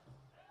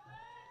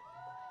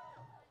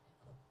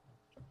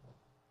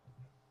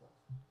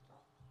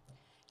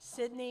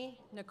 Sydney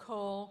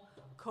Nicole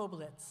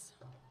Koblitz.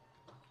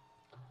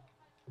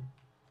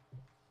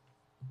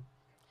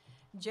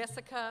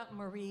 Jessica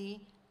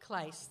Marie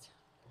Kleist.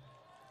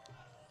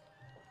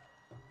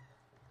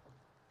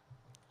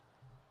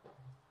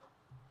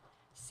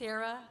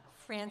 Sarah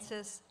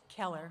Frances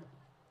Keller.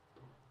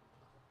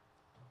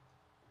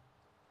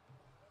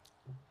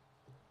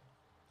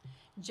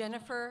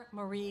 Jennifer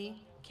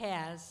Marie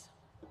Kaz.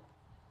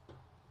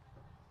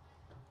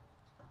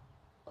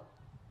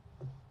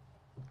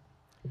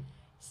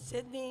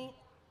 Sydney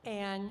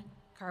Ann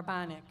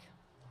Carbonic.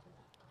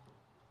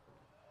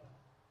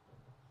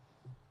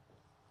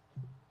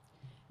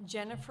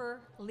 Jennifer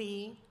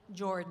Lee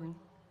Jordan.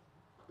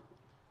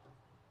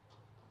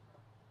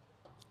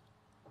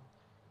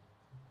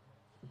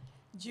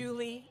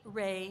 Julie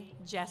Ray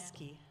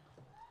Jeske.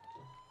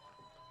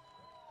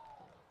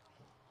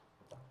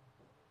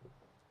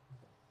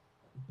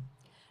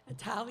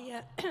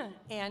 Natalia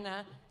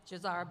Anna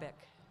Jazarbic.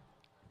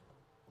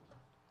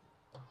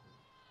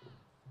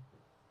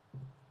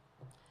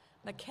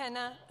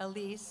 McKenna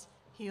Elise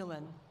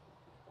Hewlin.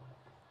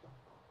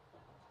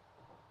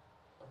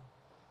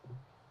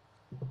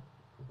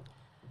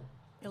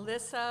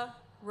 Elissa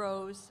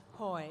Rose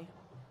Hoy.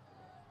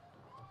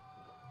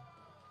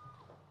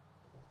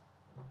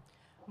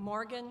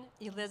 Morgan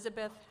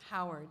Elizabeth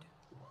Howard.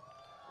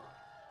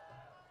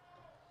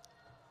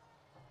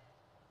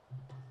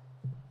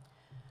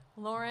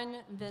 Lauren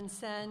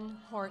Vincent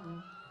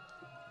Horton.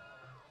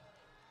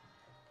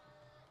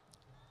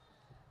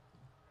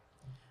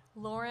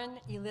 Lauren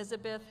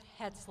Elizabeth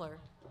Hetzler.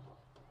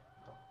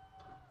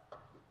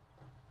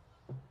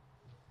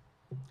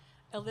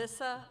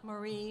 Alyssa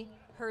Marie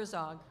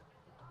Herzog.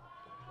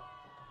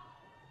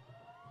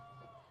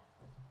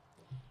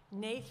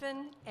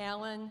 Nathan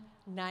Allen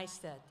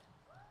Neisted.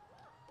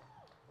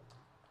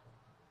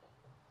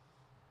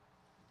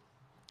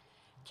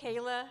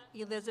 Kayla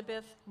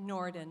Elizabeth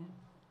Norden.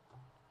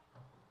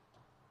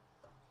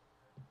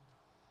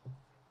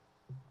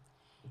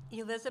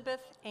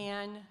 Elizabeth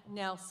Ann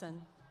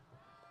Nelson.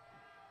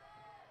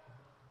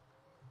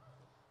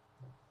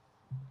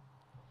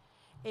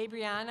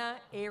 Adriana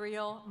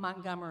Ariel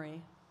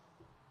Montgomery.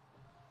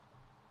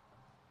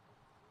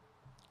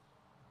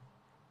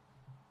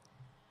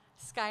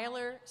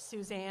 Skylar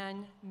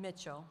Suzanne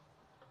Mitchell.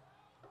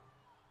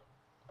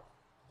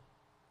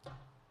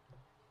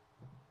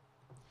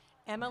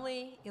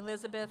 Emily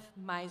Elizabeth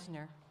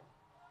Meisner.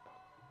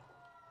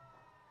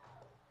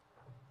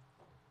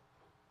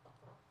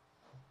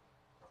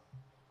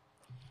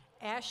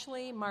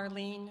 Ashley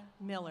Marlene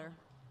Miller.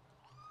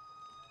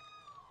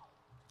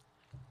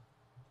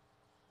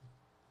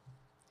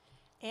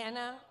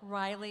 Anna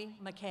Riley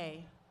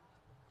McKay.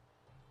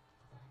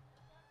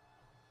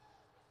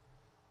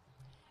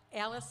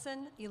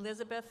 Allison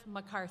Elizabeth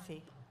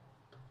McCarthy.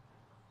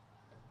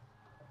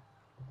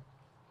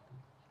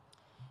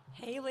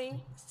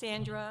 Haley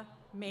Sandra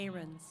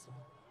Mayrens.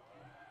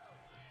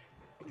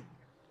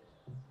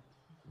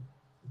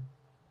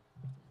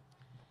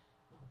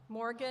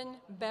 Morgan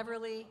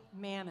Beverly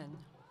Mammon.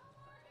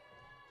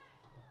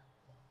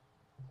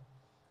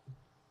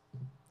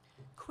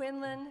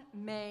 Quinlan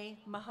May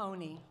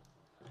Mahoney.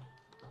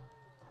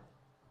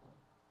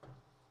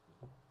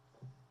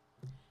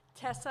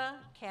 Tessa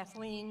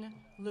Kathleen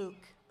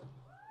Luke.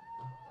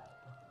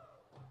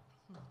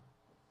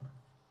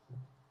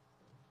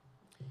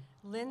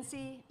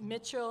 Lindsay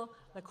Mitchell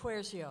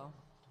LaQuerzio.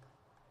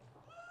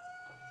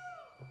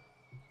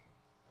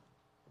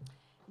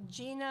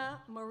 Gina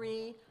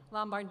Marie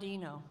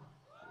Lombardino.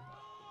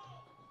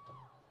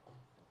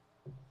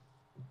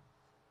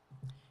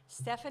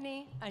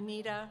 Stephanie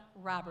Anita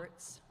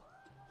Roberts.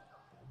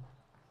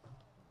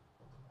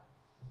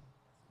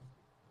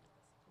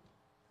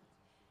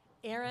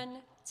 Aaron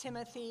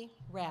Timothy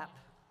Rapp.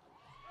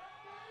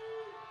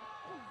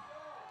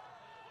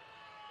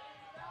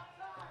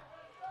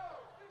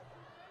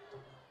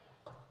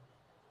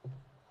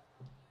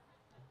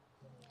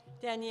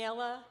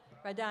 Daniela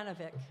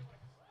Radanovic.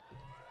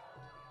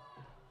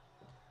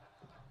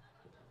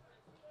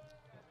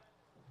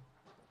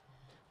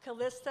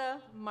 Callista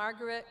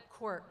Margaret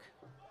Quirk.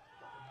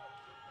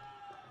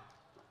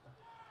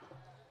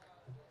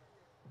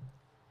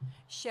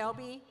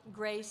 Shelby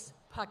Grace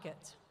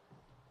Puckett.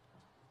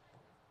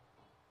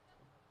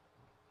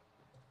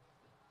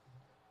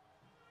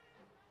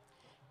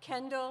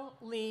 Kendall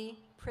Lee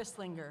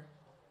Prislinger.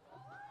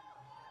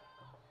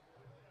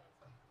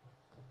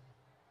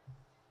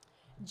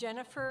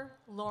 Jennifer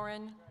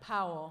Lauren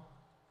Powell.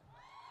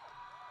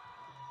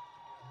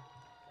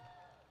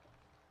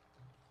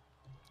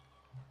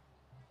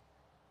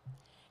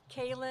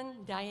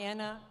 Kaylin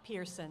Diana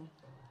Pearson.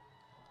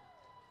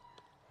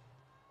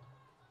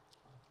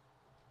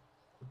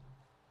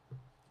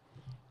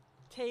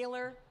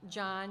 Taylor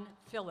John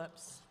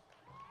Phillips.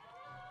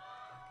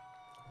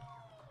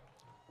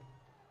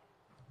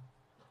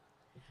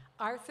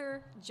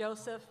 Arthur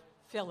Joseph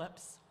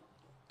Phillips.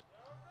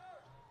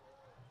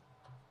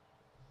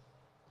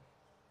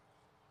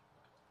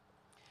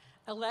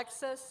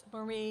 Alexis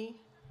Marie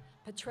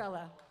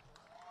Petrella.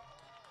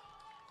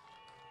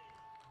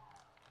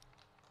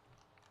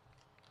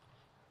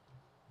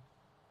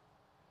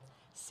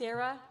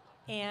 Sarah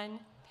Ann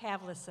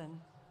Pavlison.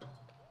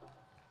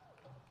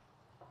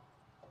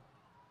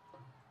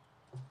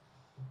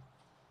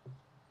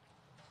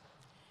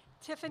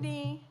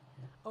 Tiffany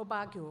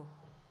Obagu.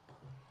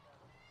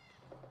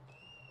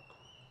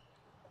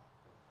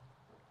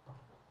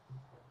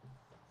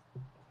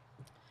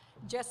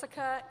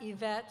 Jessica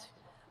Yvette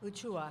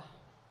Uchua.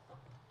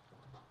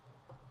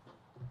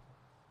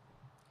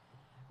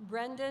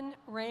 Brendan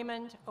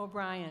Raymond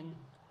O'Brien.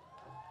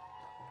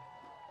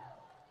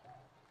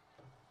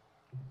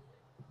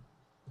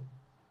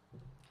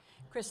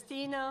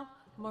 Christina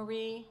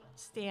Marie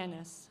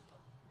Stannis.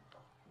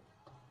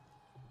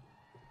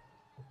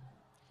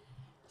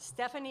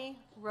 Stephanie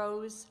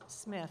Rose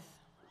Smith.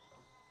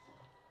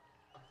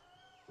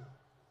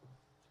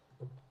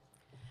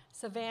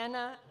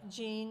 Savannah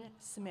Jean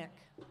Smick.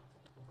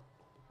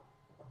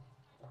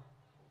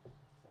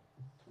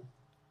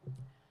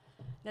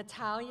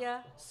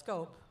 Natalia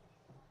Scope.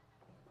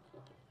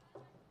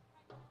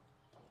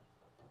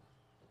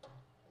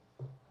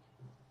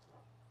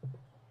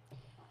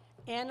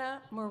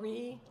 Anna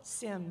Marie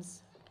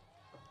Sims.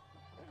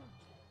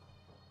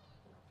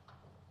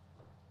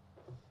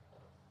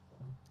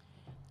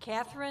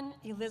 Catherine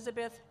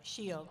Elizabeth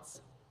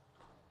Shields.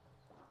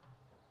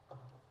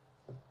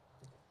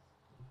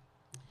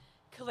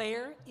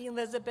 Claire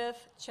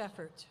Elizabeth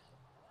Cheffert.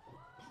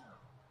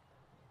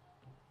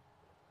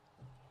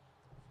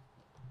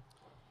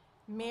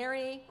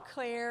 Mary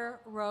Claire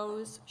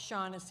Rose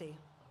Shaughnessy.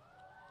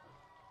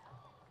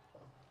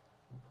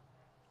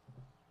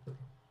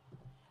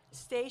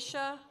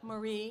 Stacia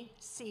Marie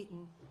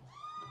Seaton.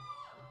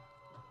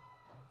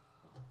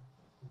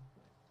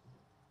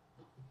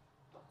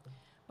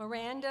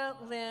 Miranda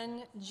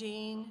Lynn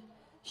Jean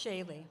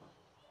Shaley.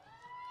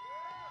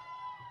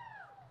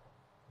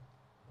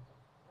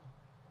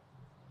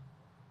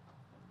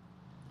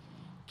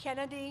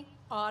 Kennedy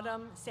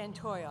Autumn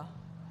Santoya.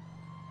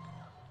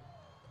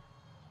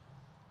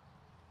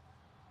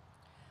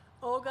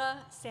 Olga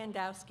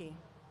Sandowski.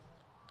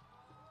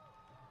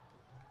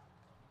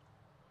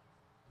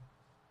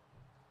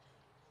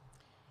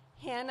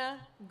 Hannah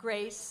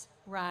Grace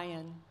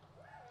Ryan.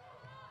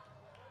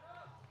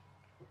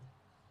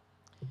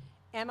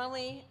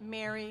 Emily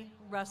Mary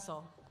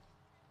Russell.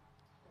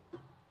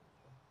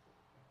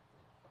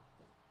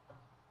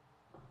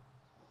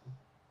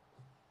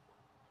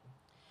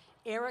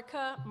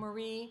 Erica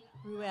Marie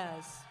Ruiz.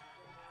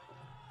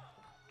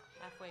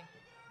 Halfway.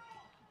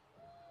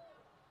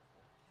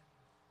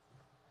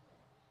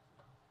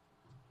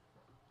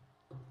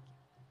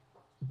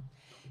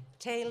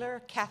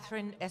 Taylor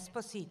Catherine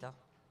Esposito.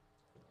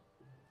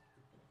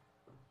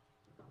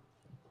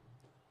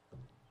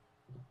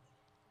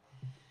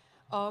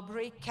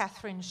 Aubrey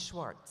Catherine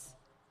Schwartz.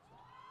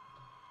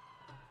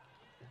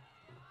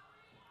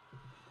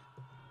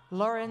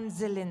 Lauren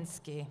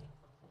Zielinski.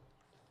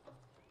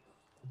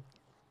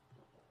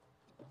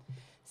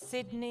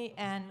 Sydney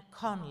Ann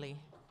Conley.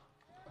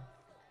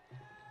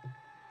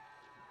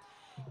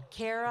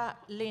 Kara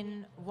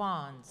Lynn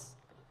Wands.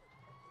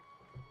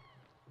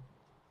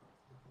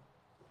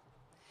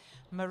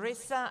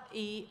 Marissa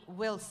E.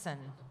 Wilson.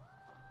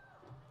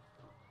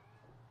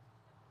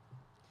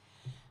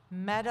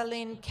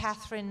 Madeline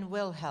Catherine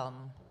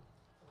Wilhelm.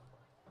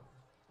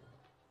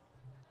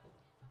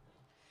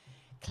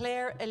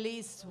 Claire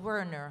Elise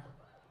Werner.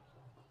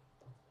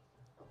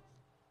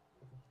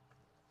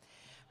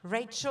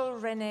 Rachel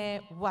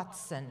Renee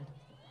Watson.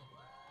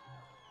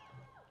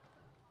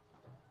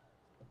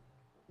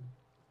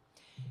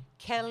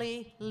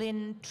 Kelly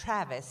Lynn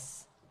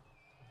Travis.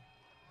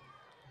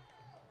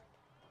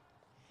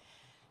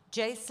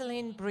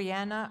 Jaceline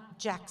Brianna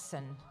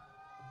Jackson.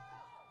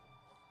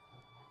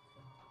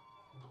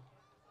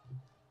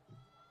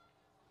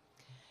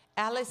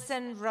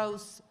 Allison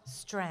Rose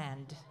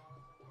Strand.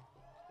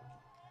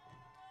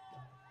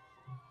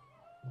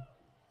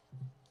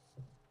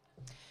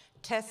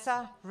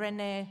 Tessa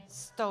Renee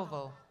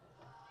Stovall.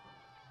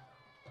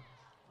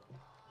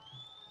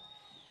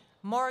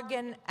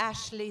 Morgan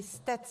Ashley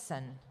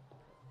Stetson.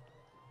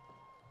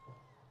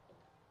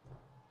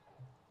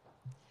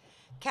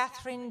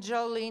 Catherine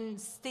Jolene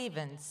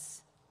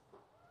Stevens.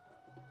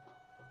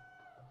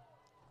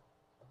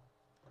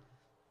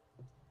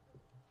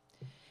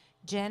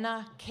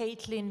 Jenna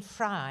Caitlin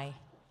Fry.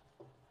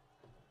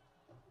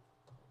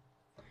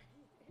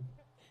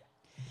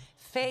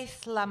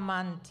 Faith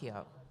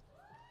Lamantio.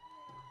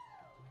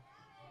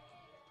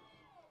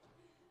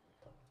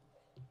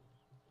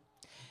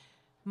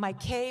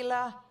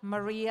 Michaela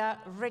Maria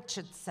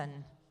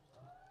Richardson.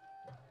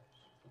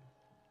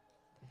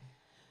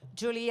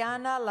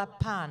 Juliana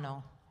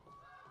Lapano.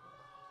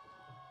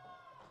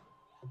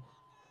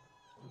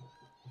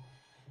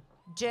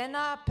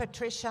 Jenna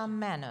Patricia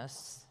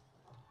Manos.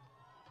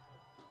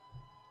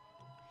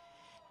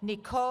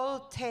 Nicole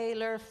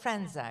Taylor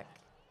Frenzak.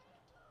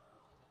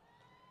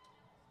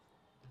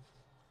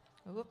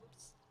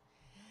 Oops.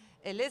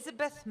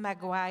 Elizabeth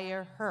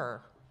Maguire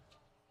Herr.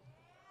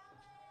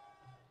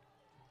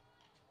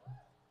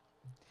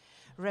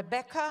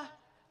 Rebecca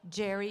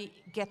Jerry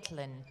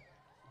Getlin.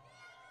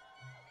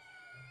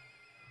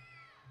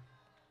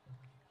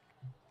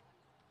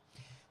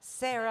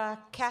 Sarah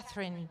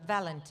Catherine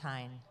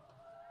Valentine.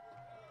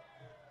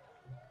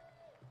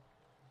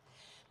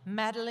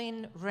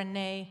 Madeline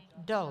Renee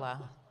Dola.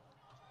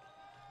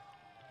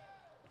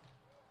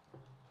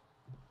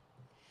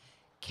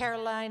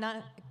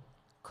 Carolina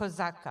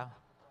Kozaka.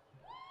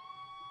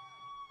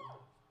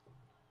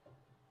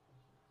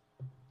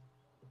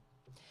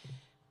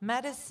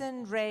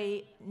 Madison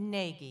Ray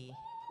Nagy.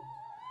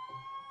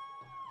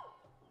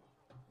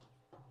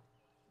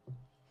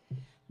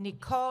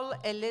 Nicole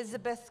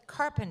Elizabeth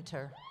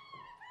Carpenter.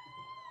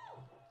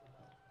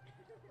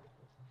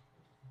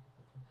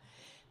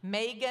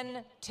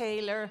 Megan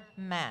Taylor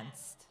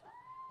Manst.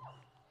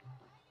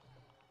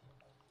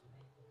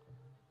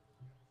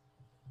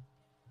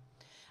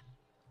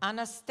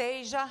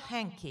 Anastasia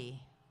Hankey.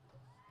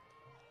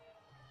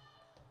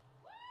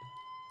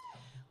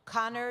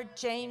 Connor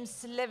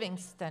James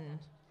Livingston.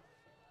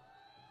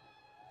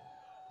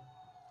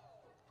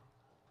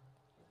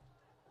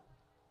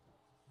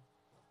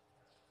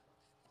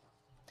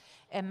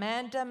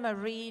 Amanda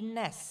Marie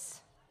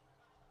Ness.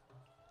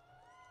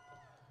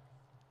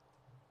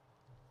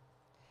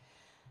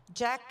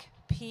 Jack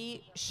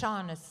P.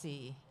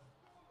 Shaughnessy.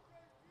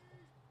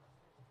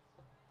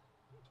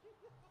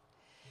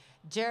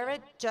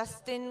 Jared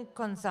Justin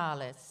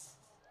Gonzalez.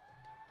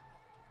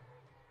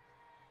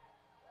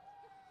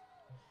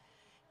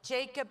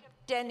 Jacob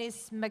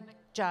Dennis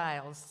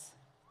McGiles.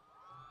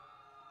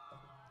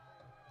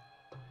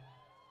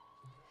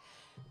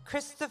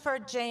 Christopher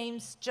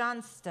James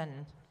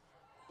Johnston.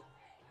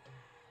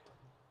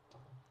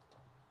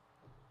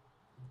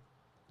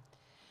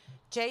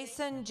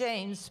 Jason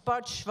James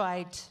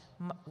Botschweit.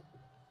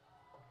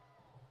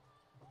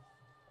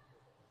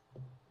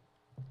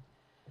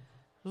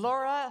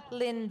 Laura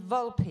Lynn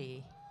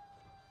Volpe.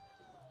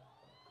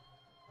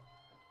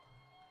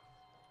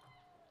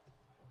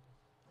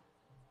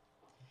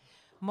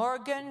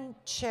 Morgan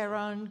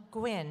Sharon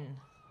Gwynn.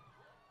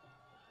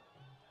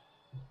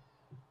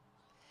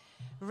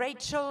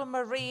 Rachel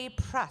Marie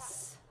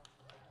Pruss.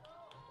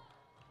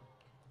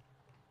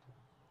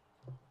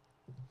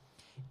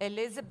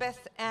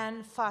 Elizabeth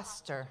Ann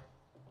Foster.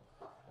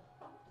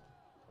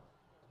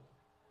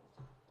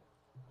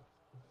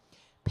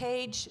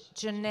 Paige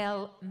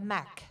Janelle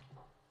Mack.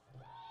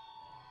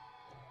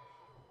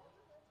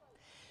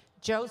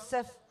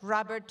 Joseph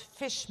Robert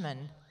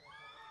Fishman.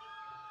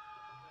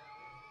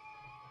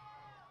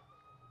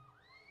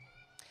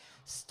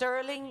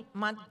 Sterling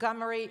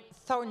Montgomery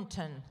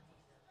Thornton.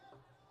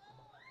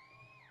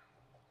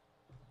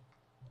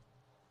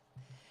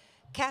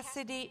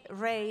 Cassidy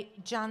Ray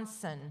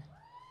Johnson.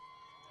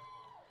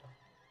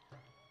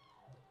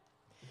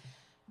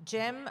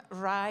 Jem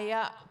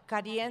Raya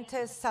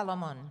Cadiente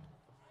Salomon.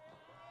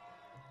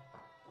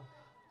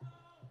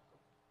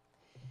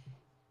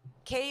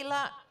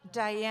 Kayla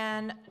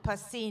Diane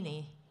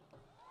Passini.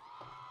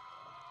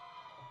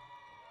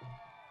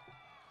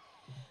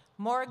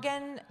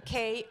 Morgan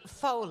K.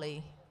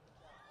 Foley.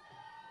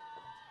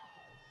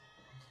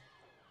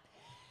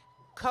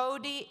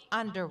 Cody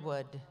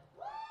Underwood.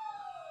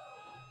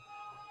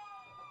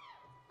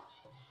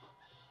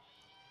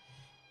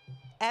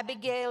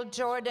 Abigail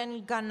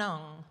Jordan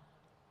Ganong.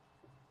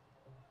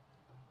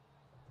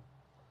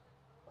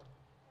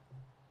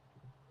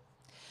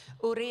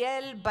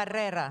 Uriel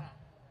Barrera.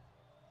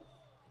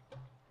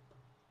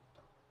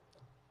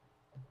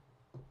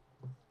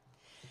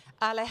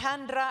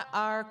 Alejandra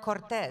R.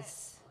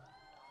 Cortez.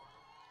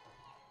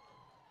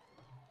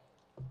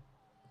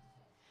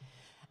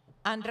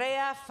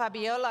 Andrea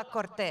Fabiola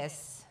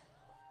Cortez.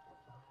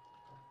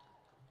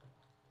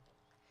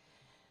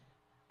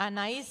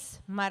 Anais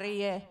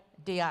Maria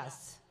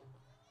Diaz.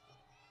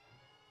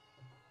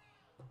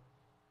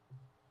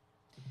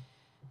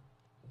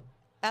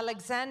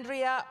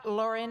 Alexandria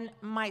Lauren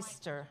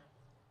Meister.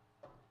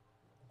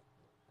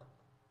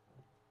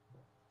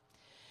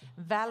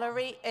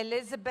 Valerie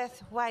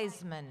Elizabeth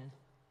Wiseman.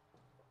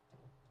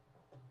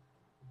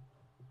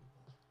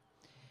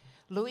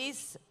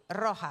 Luis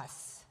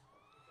Rojas.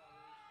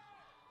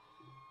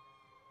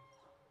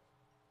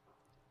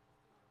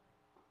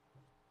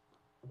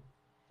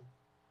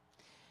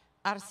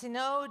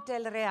 Arsino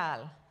del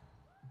Real.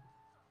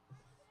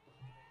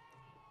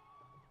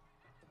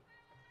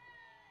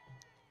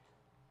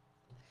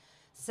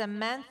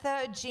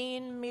 Samantha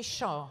Jean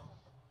Michaud.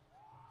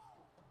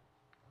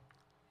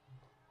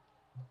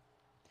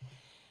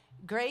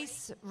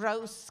 Grace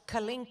Rose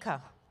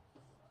Kalinka.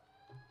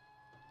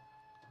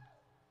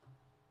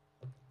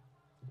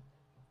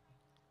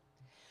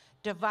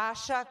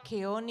 Devasha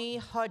Keoni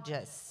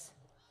Hodges.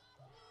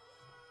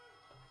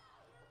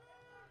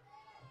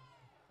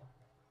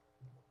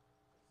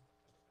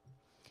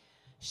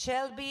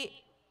 Shelby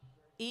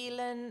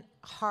Elin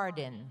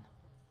Hardin.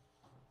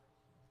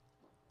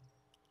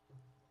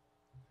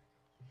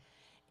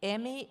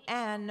 Emmy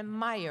Ann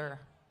Meyer.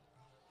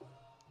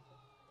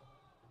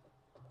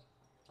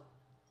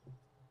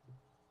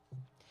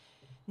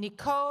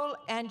 Nicole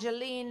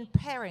Angeline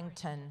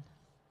Parrington.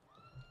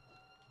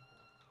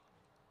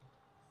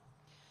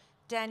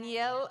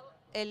 Danielle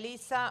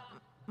Elisa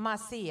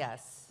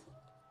Macias.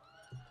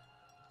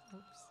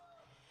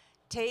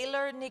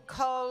 Taylor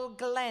Nicole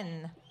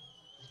Glenn.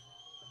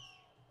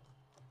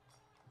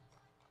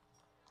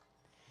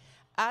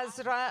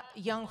 Azra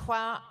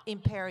Younghua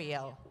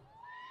Imperial.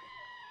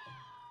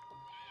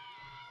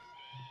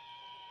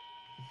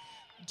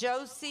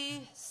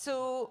 Josie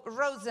Sue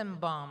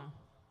Rosenbaum.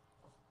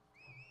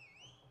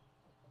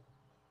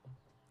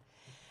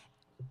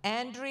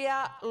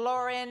 Andrea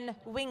Lauren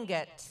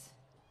Wingett.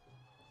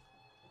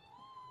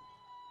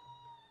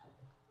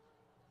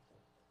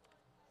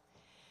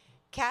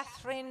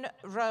 Catherine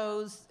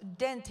Rose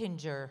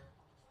Dentinger.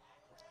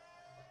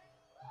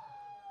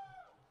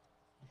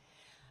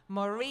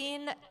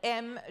 Maureen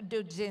M.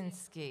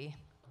 Dudzinski.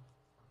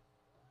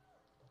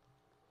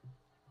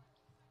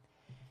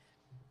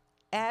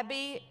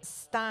 Abby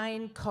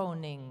Stein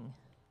Koning.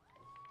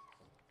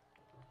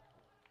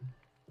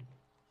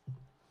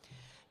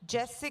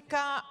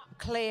 Jessica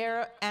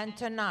Claire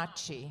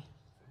Antonacci.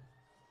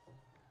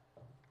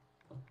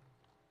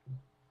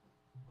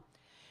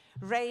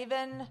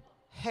 Raven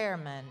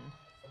Herman.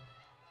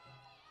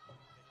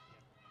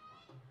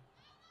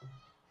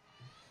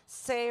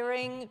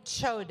 Saring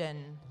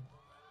Choden.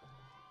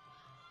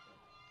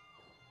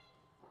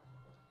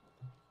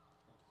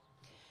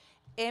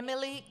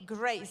 Emily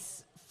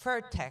Grace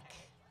Furtek.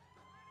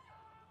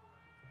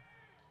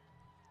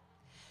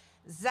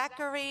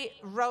 Zachary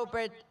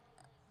Robert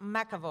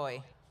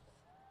McAvoy.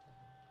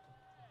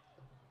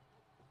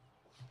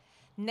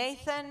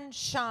 Nathan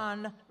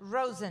Sean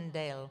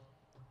Rosendale.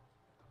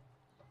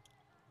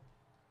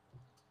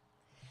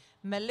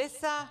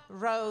 Melissa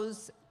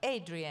Rose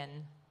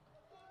Adrian.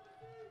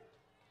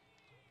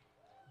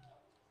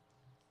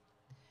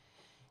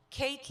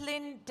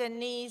 Caitlin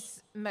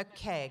Denise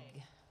McKegg.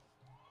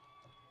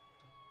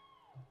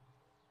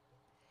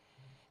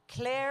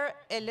 Claire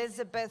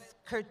Elizabeth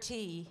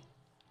Curti.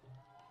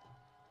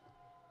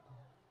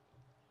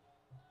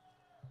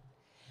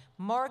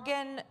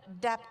 Morgan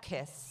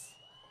Dapkis.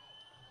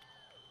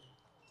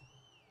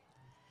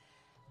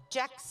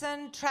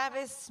 Jackson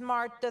Travis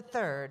Smart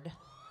III.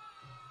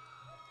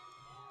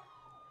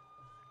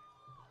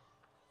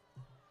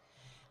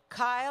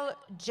 Kyle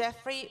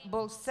Jeffrey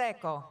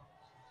Bolseco.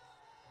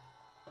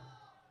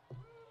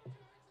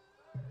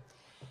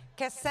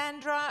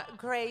 Cassandra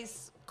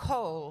Grace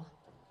Cole.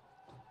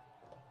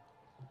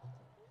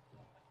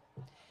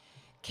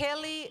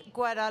 Kelly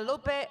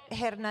Guadalupe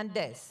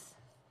Hernandez.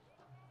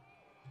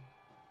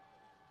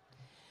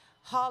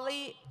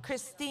 Holly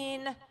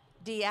Christine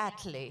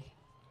Diatley.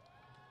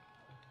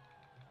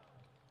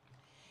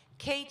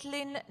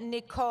 Caitlin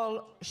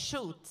Nicole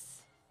Schutz.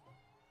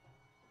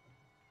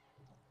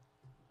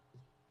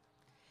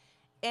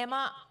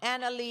 Emma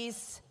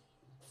Annalise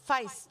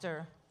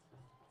Feister.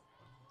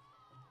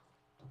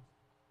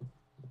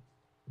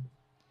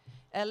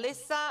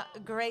 Alyssa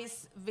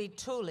Grace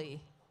Vituli.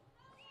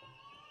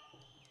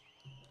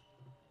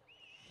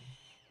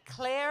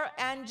 Claire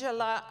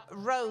Angela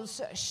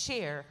Rose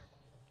Shear.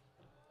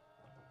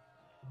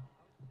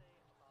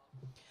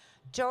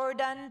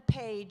 Jordan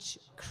Page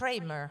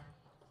Kramer.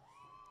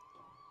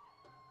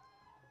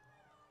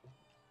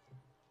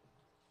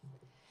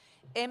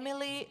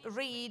 Emily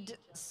Reed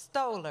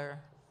Stoller.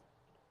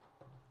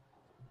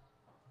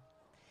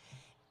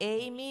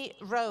 Amy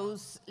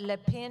Rose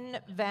Lepin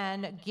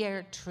Van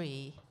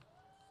Geertree.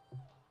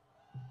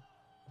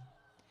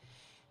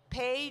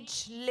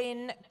 Paige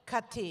Lynn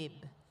Khatib.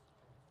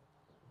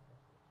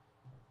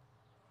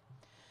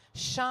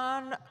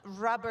 Sean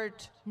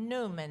Robert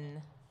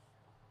Newman.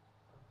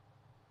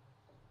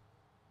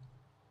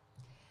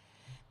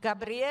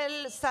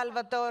 Gabriel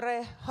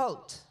Salvatore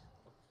Holt.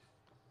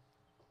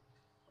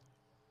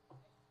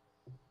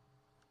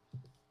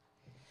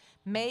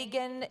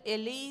 Megan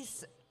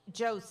Elise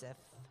Joseph.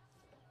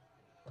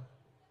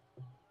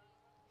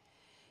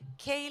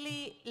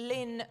 Kaylee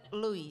Lynn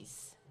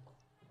Louise.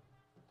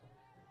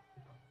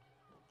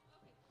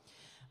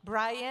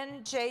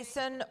 Brian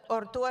Jason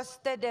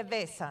Ortuoste de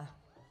Vesa.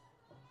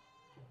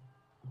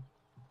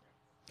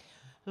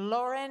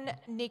 Lauren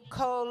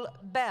Nicole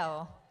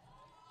Bell.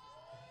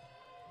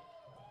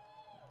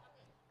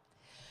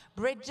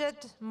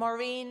 Bridget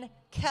Maureen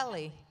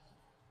Kelly.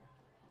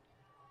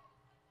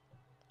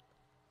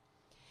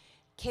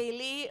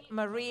 Kaylee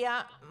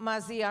Maria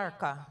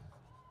Maziarka.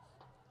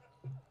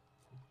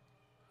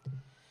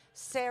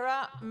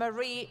 Sarah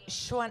Marie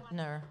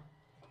Schwantner.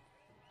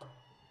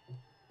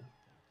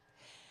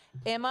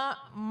 Emma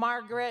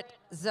Margaret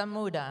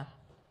Zamuda.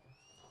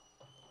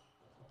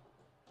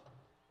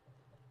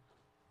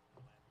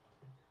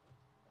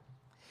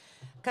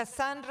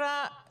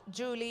 Cassandra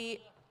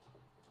Julie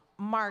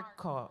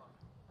Marco.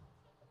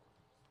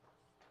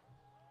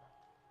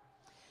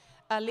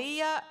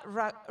 Aliyah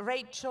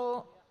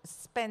Rachel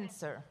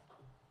Spencer.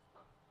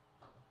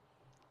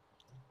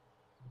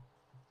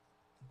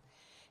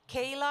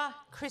 Kayla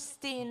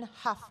Christine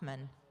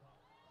Huffman.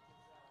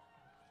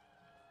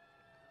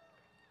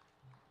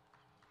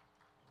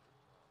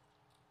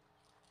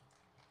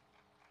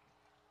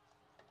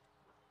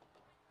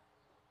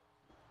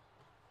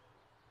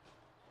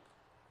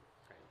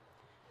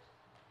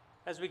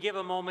 As we give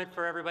a moment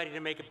for everybody to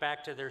make it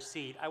back to their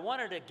seat, I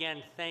wanted to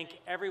again thank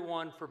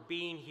everyone for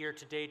being here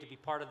today to be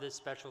part of this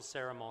special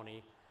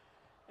ceremony.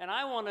 And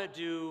I want to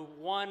do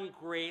one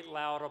great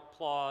loud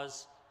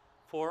applause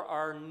for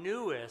our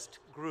newest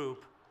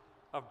group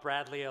of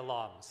Bradley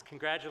alums.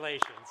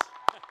 Congratulations.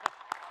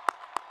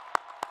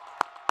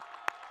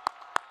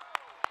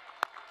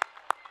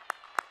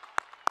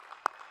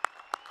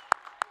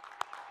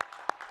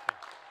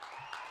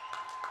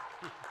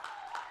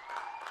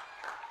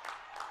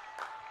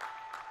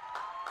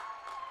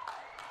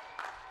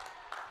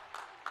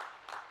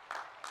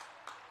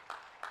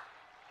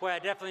 Boy, I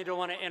definitely don't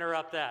want to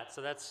interrupt that,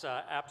 so that's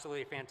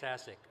absolutely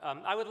fantastic.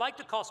 I would like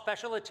to call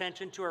special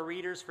attention to our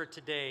readers for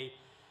today.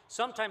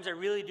 Sometimes I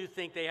really do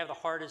think they have the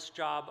hardest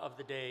job of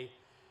the day.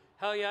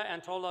 Helia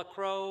Antola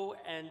Crow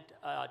and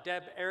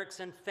Deb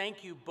Erickson,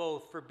 thank you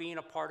both for being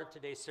a part of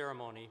today's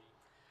ceremony.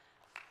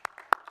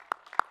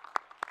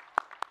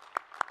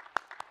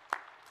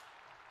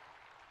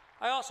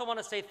 I also want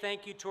to say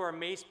thank you to our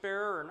mace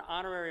bearer and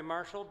honorary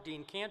marshal,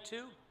 Dean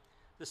Cantu,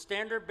 the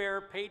standard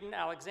bearer, Peyton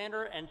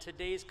Alexander, and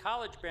today's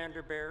college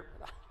banner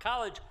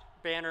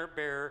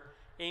bearer,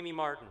 Amy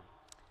Martin.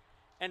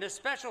 And a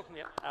special,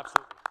 yeah,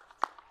 absolutely.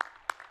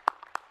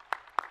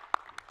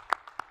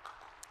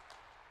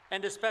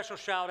 And a special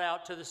shout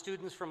out to the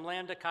students from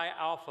Lambda Chi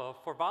Alpha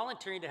for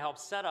volunteering to help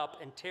set up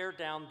and tear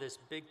down this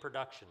big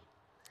production.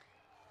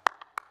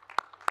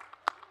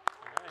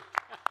 All right.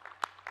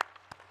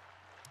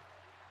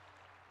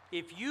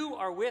 If you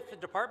are with the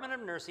Department of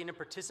Nursing and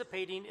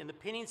participating in the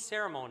pinning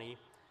ceremony,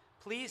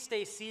 please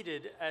stay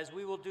seated as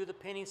we will do the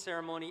pinning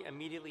ceremony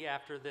immediately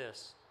after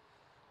this.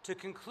 To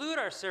conclude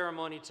our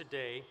ceremony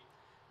today,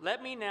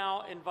 let me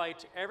now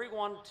invite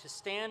everyone to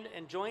stand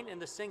and join in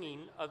the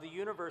singing of the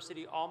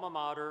University Alma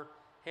Mater,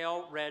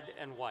 Hail Red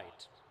and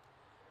White.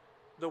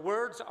 The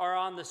words are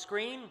on the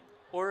screen,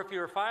 or if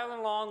you're following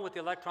along with the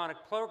electronic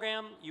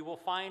program, you will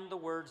find the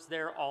words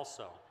there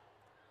also.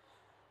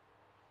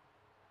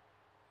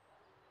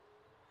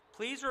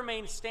 Please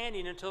remain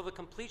standing until the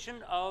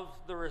completion of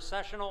the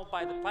recessional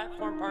by the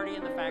platform party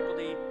and the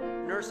faculty.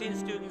 Nursing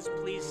students,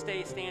 please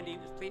stay standing.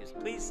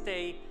 Please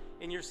stay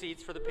in your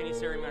seats for the pinning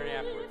ceremony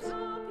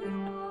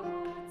afterwards.